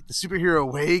Wake, the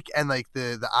superhero Wake, and like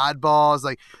the Oddballs,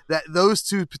 like that. Those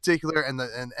two particular, and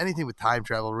anything with time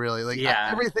travel, really. Like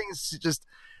everything's just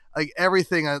like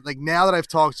everything. Like now that I've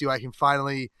talked to you, I can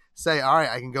finally say, all right,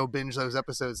 I can go binge those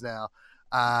episodes now.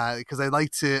 Because I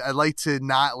like to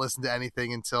not listen to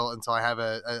anything until I have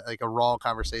a raw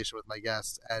conversation with my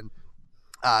guests. And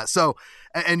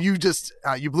you just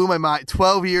you blew my mind.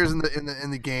 12 years in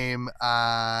the game,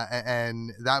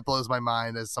 and that blows my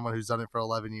mind as someone who's done it for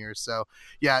 11 years. So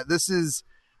yeah, this has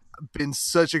been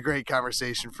such a great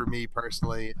conversation for me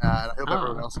personally, and I hope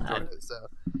everyone else enjoyed it. So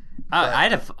I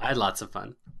had lots of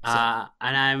fun, and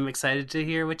I'm excited to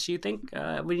hear what you think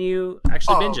when you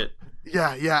actually binge it.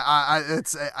 Yeah.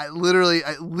 I literally,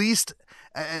 at least,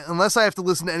 unless I have to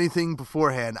listen to anything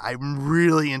beforehand, I'm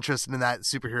really interested in that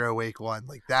Superhero Wake one.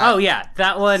 Like that. Oh yeah,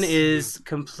 that one is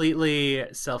completely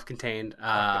self-contained.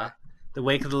 The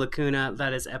Wake of the Lacuna,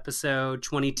 that is episode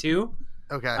 22.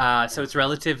 Okay. So it's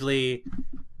relatively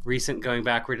recent, going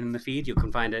backward in the feed. You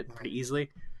can find it pretty easily.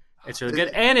 It's really good.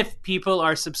 And if people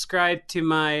are subscribed to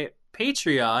my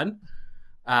Patreon.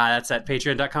 That's at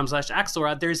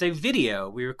patreon.com/Axelrod. There's a video.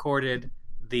 We recorded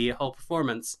the whole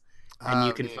performance, and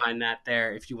you can find that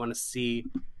there if you want to see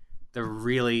the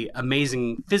really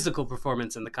amazing physical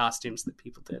performance and the costumes that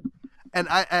people did. And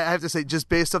I have to say, just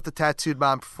based off the Tattooed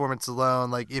Mom performance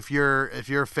alone, like if you're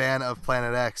a fan of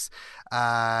Planet X,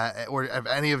 or of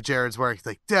any of Jared's work,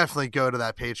 like definitely go to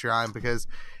that Patreon, because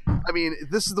I mean,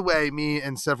 this is the way me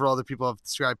and several other people have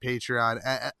described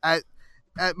Patreon.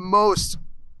 At most,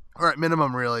 or at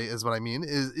minimum, really, is what I mean,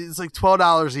 is it's like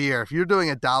 $12 a year. If you're doing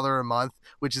 $1 a month,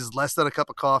 which is less than a cup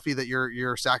of coffee that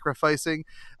you're sacrificing,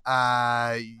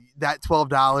 that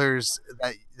 $12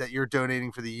 that you're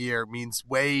donating for the year means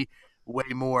way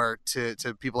more to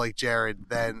people like Jared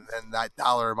than that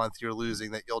 $1 a month you're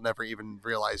losing that you'll never even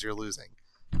realize you're losing.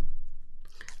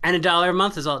 And $1 a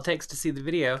month is all it takes to see the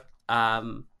video.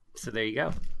 So there you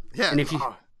go. Yeah. And if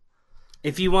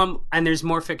you want, and there's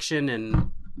more fiction and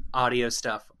audio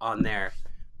stuff on there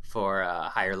for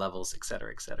higher levels, et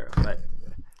cetera, but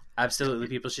absolutely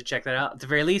people should check that out. At the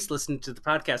very least, listen to the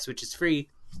podcast, which is free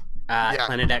at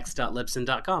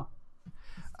planetx.libsyn.com.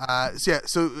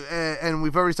 And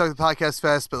we've already talked the Podcast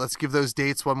Fest, but let's give those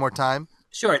dates one more time.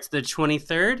 Sure. It's the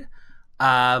 23rd,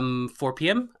 4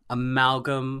 p.m.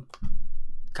 Amalgam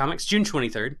Comics, June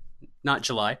 23rd, not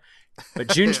July, but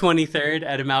June 23rd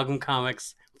at Amalgam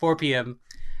Comics, 4 p.m.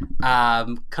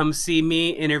 Come see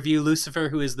me interview Lucifer,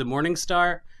 who is the Morning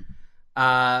Star.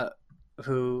 I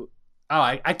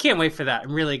can't wait for that.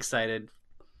 I'm really excited.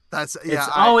 It's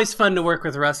always fun to work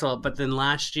with Russell, but then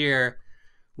last year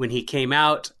when he came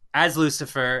out as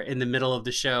Lucifer in the middle of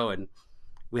the show, and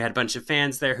we had a bunch of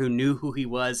fans there who knew who he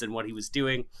was and what he was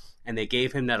doing, and they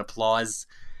gave him that applause.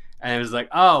 And it was like,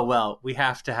 oh, well, we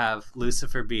have to have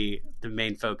Lucifer be the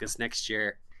main focus next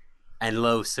year, and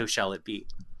lo, so shall it be.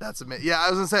 That's amazing. Yeah,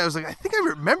 I was gonna say, I think I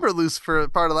remember Lucifer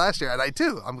part of last year, and I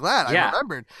do. I'm glad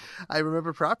I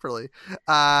remembered properly.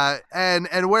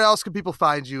 And where else can people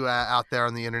find you out there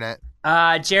on the internet?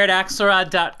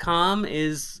 JaredAxelrod.com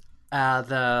is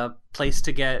the place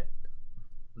to get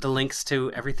the links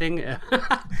to everything.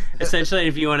 Essentially,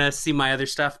 if you want to see my other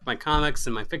stuff, my comics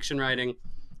and my fiction writing,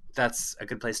 that's a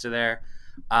good place to there.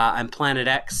 I'm Planet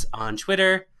X on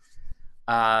Twitter,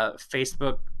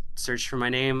 Facebook. Search for my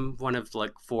name, one of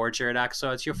like 4 Jared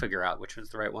Axelrods. You'll figure out which was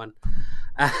the right one.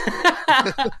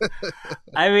 I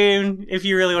mean, if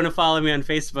you really want to follow me on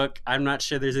Facebook, I'm not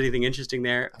sure there's anything interesting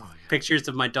there. Oh, yeah. Pictures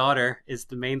of my daughter is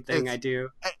the main thing I do.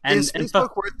 Is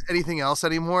Facebook worth anything else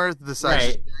anymore?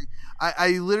 Right.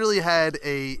 I literally had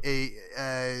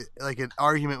like an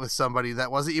argument with somebody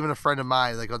that wasn't even a friend of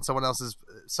mine, like on someone else's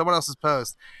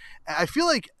post. I feel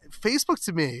like Facebook,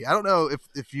 to me, I don't know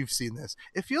if you've seen this,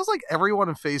 it feels like everyone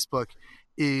on Facebook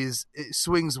it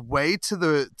swings way to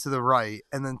the right,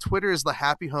 and then Twitter is the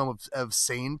happy home of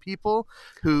sane people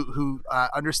who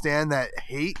understand that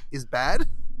hate is bad.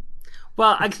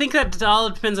 Well, I think that all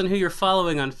depends on who you're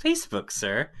following on Facebook,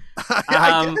 sir.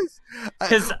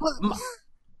 Because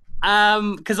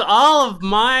all of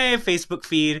my Facebook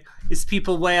feed is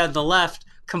people way on the left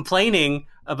complaining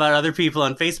about other people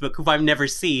on Facebook who I never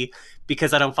see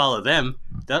because I don't follow them.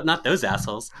 Not those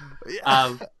assholes.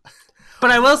 But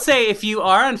I will say, if you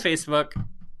are on Facebook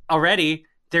already,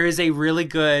 there is a really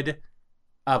good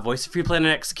Voice of Free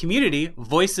Planet X community,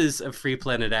 Voices of Free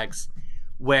Planet X,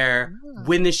 where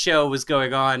when the show was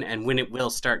going on and when it will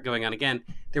start going on again,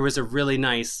 there was a really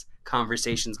nice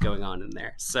conversations going on in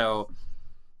there. So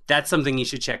that's something you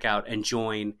should check out and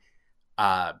join,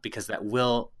 because that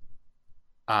will...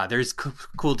 there's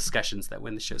cool discussions that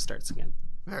when the show starts again.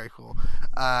 Very cool.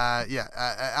 I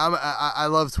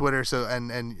love Twitter. So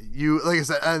and you, like I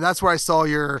said, that's where I saw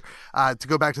your to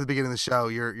go back to the beginning of the show,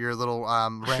 your little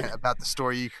rant about the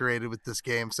story you created with this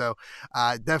game. So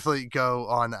definitely go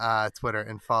on Twitter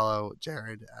and follow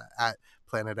Jared at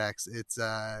Planet X. It's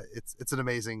an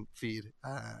amazing feed.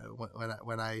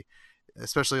 When I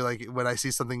especially like when I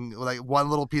see something like one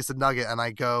little piece of nugget and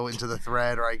I go into the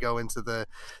thread or I go into the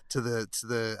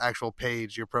actual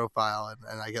page, your profile,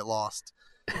 and I get lost.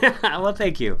 Well,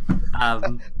 thank you.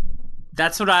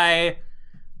 That's what I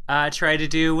try to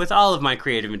do with all of my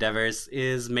creative endeavors,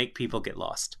 is make people get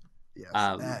lost. Yes.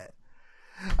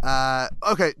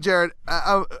 Okay, Jared,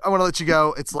 I want to let you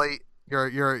go. It's late.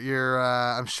 You're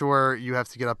I'm sure you have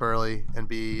to get up early and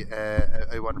be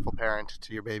a wonderful parent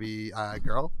to your baby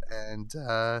girl, and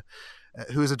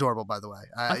who is adorable, by the way.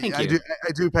 I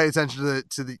do pay attention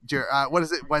to the what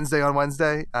is it, Wednesday on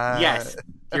Wednesday? Yes,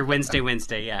 your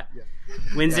Wednesday, yeah.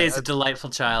 Wednesday is a delightful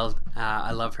child.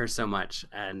 I love her so much,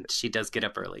 and she does get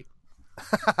up early.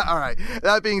 All right.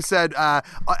 That being said,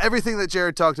 everything that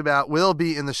Jared talked about will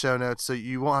be in the show notes, so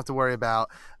you won't have to worry about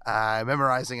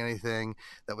memorizing anything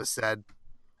that was said.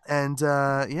 And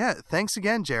thanks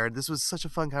again, Jared. This was such a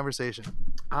fun conversation.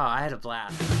 Oh, I had a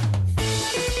blast.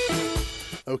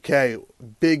 Okay,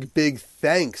 big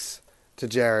thanks to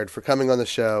Jared for coming on the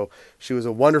show. She was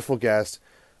a wonderful guest,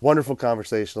 wonderful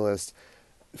conversationalist,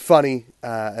 funny,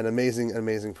 an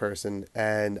amazing person,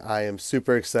 and I am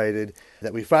super excited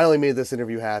that we finally made this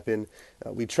interview happen.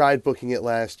 We tried booking it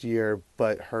last year,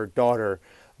 but her daughter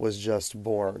was just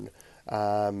born,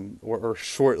 or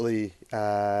shortly,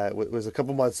 was a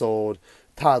couple months old,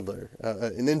 toddler,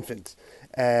 an infant,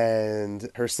 and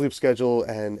her sleep schedule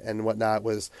and whatnot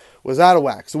was out of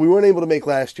whack. So we weren't able to make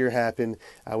last year happen.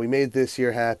 We made this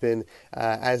year happen.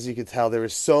 As you can tell, there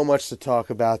is so much to talk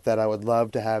about that I would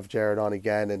love to have Jared on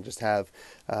again and just have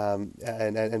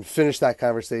and finish that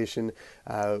conversation.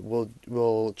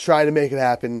 We'll try to make it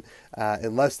happen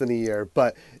in less than a year,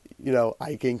 but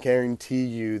I can guarantee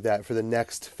you that for the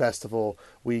next festival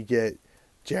we get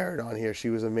Jared on here. She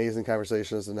was an amazing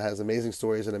conversationalist and has amazing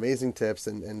stories and amazing tips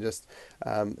and just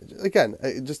again,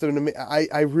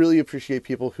 I really appreciate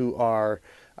people who are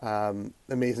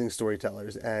amazing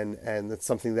storytellers, and that's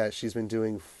something that she's been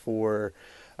doing for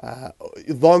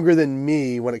longer than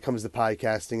me when it comes to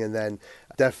podcasting, and then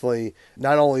definitely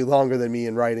not only longer than me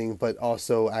in writing, but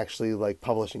also actually like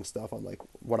publishing stuff on like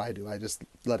what I do. I just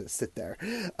let it sit there.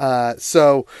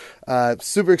 So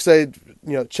super excited.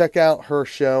 Check out her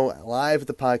show live at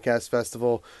the Podcast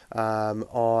Festival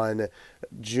on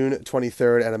June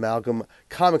 23rd at Amalgam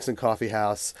Comics and Coffee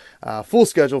House. Full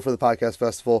schedule for the Podcast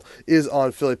Festival is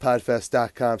on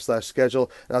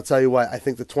phillypodfest.com/schedule. And I'll tell you what, I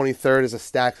think the 23rd is a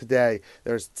stacked day.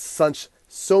 There's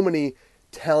so many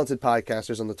talented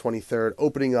podcasters on the 23rd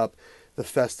opening up the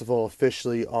festival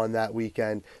officially on that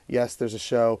weekend. Yes, there's a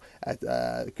show at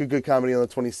Good Comedy on the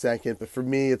 22nd, but for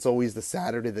me, it's always the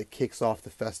Saturday that kicks off the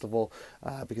festival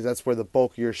because that's where the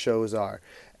bulk of your shows are.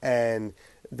 And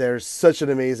there's such an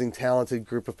amazing, talented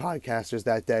group of podcasters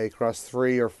that day across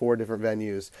 3 or 4 different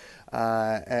venues.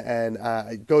 And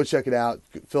go check it out,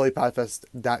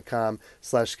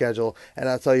 phillypodfest.com/schedule. And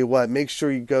I'll tell you what, make sure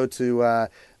you go to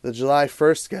the July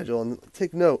 1st schedule and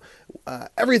take note.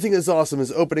 Everything is Awesome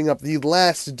is opening up the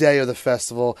last day of the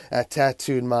festival at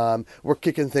Tattooed Mom. We're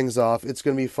kicking things off. It's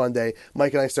going to be a fun day.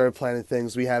 Mike and I started planning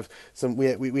things. We have some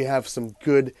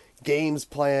good games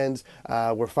planned.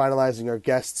 We're finalizing our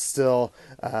guests still,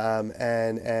 and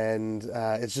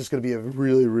it's just going to be a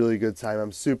really, really good time.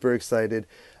 I'm super excited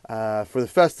for the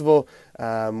festival.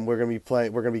 We're going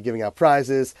to be giving out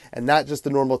prizes, and not just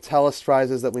the normal Tell Us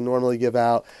prizes that we normally give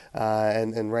out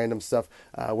and random stuff.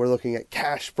 We're looking at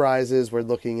cash prizes. We're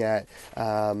looking at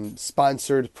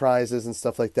sponsored prizes and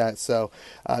stuff like that. So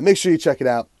make sure you check it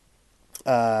out.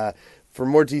 For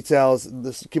more details,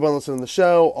 keep on listening to the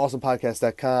show,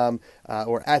 awesomepodcast.com,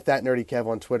 or at That Nerdy Kev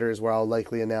on Twitter is where I'll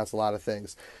likely announce a lot of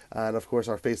things. And, of course,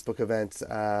 our Facebook event,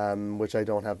 which I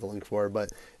don't have the link for.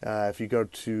 But if you go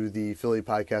to the Philly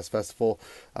Podcast Festival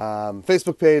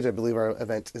Facebook page, I believe our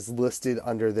event is listed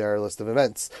under their list of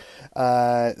events.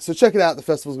 So check it out. The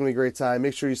festival's going to be a great time.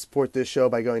 Make sure you support this show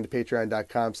by going to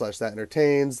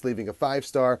patreon.com/thatentertains, leaving a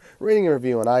 5-star rating and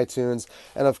review on iTunes,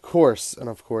 and, of course,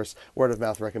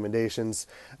 word-of-mouth recommendations.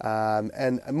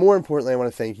 And more importantly, I want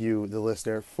to thank you, the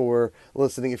listener, for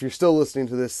listening. If you're still listening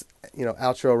to this,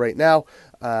 outro right now,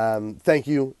 thank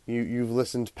you. You've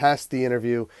listened past the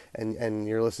interview and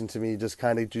you're listening to me just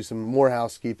kind of do some more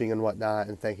housekeeping and whatnot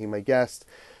and thanking my guest.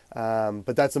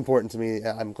 But that's important to me.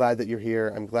 I'm glad that you're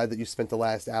here. I'm glad that you spent the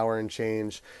last hour and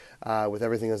change with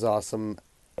Everything Is Awesome.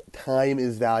 Time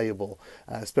is valuable,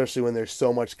 especially when there's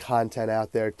so much content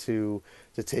out there to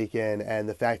take in. And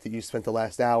the fact that you spent the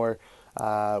last hour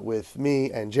with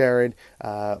me and Jared,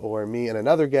 or me and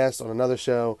another guest on another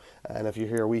show, and if you're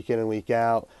here week in and week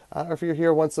out, or if you're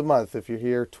here once a month, if you're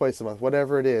here twice a month,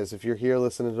 whatever it is, if you're here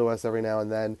listening to us every now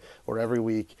and then or every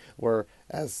week, or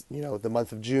as the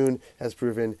month of June has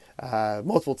proven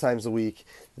multiple times a week,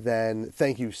 then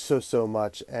thank you so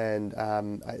much. And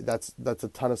that's a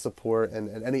ton of support,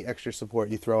 and any extra support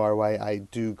you throw our way, I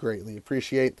do greatly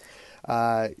appreciate.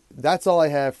 That's all I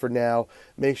have for now.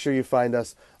 Make sure you find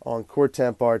us on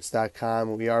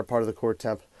CoreTempArts.com. We are part of the Core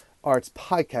Temp Arts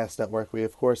Podcast Network. We,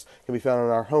 of course, can be found on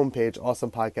our homepage,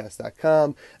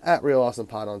 awesomepodcast.com, at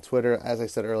RealAwesomePod on Twitter. As I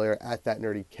said earlier, at That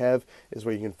Nerdy Kev is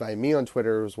where you can find me on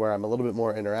Twitter, is where I'm a little bit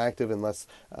more interactive and less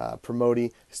promote-y.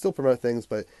 I still promote things,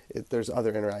 but there's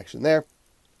other interaction there.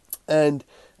 And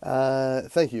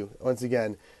thank you once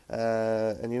again.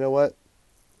 And you know what?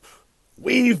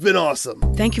 We've been awesome.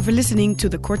 Thank you for listening to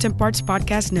the Core Temp Arts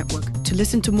Podcast Network. To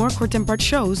listen to more Core Temp Arts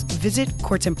shows, visit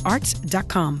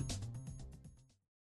coretemparts.com.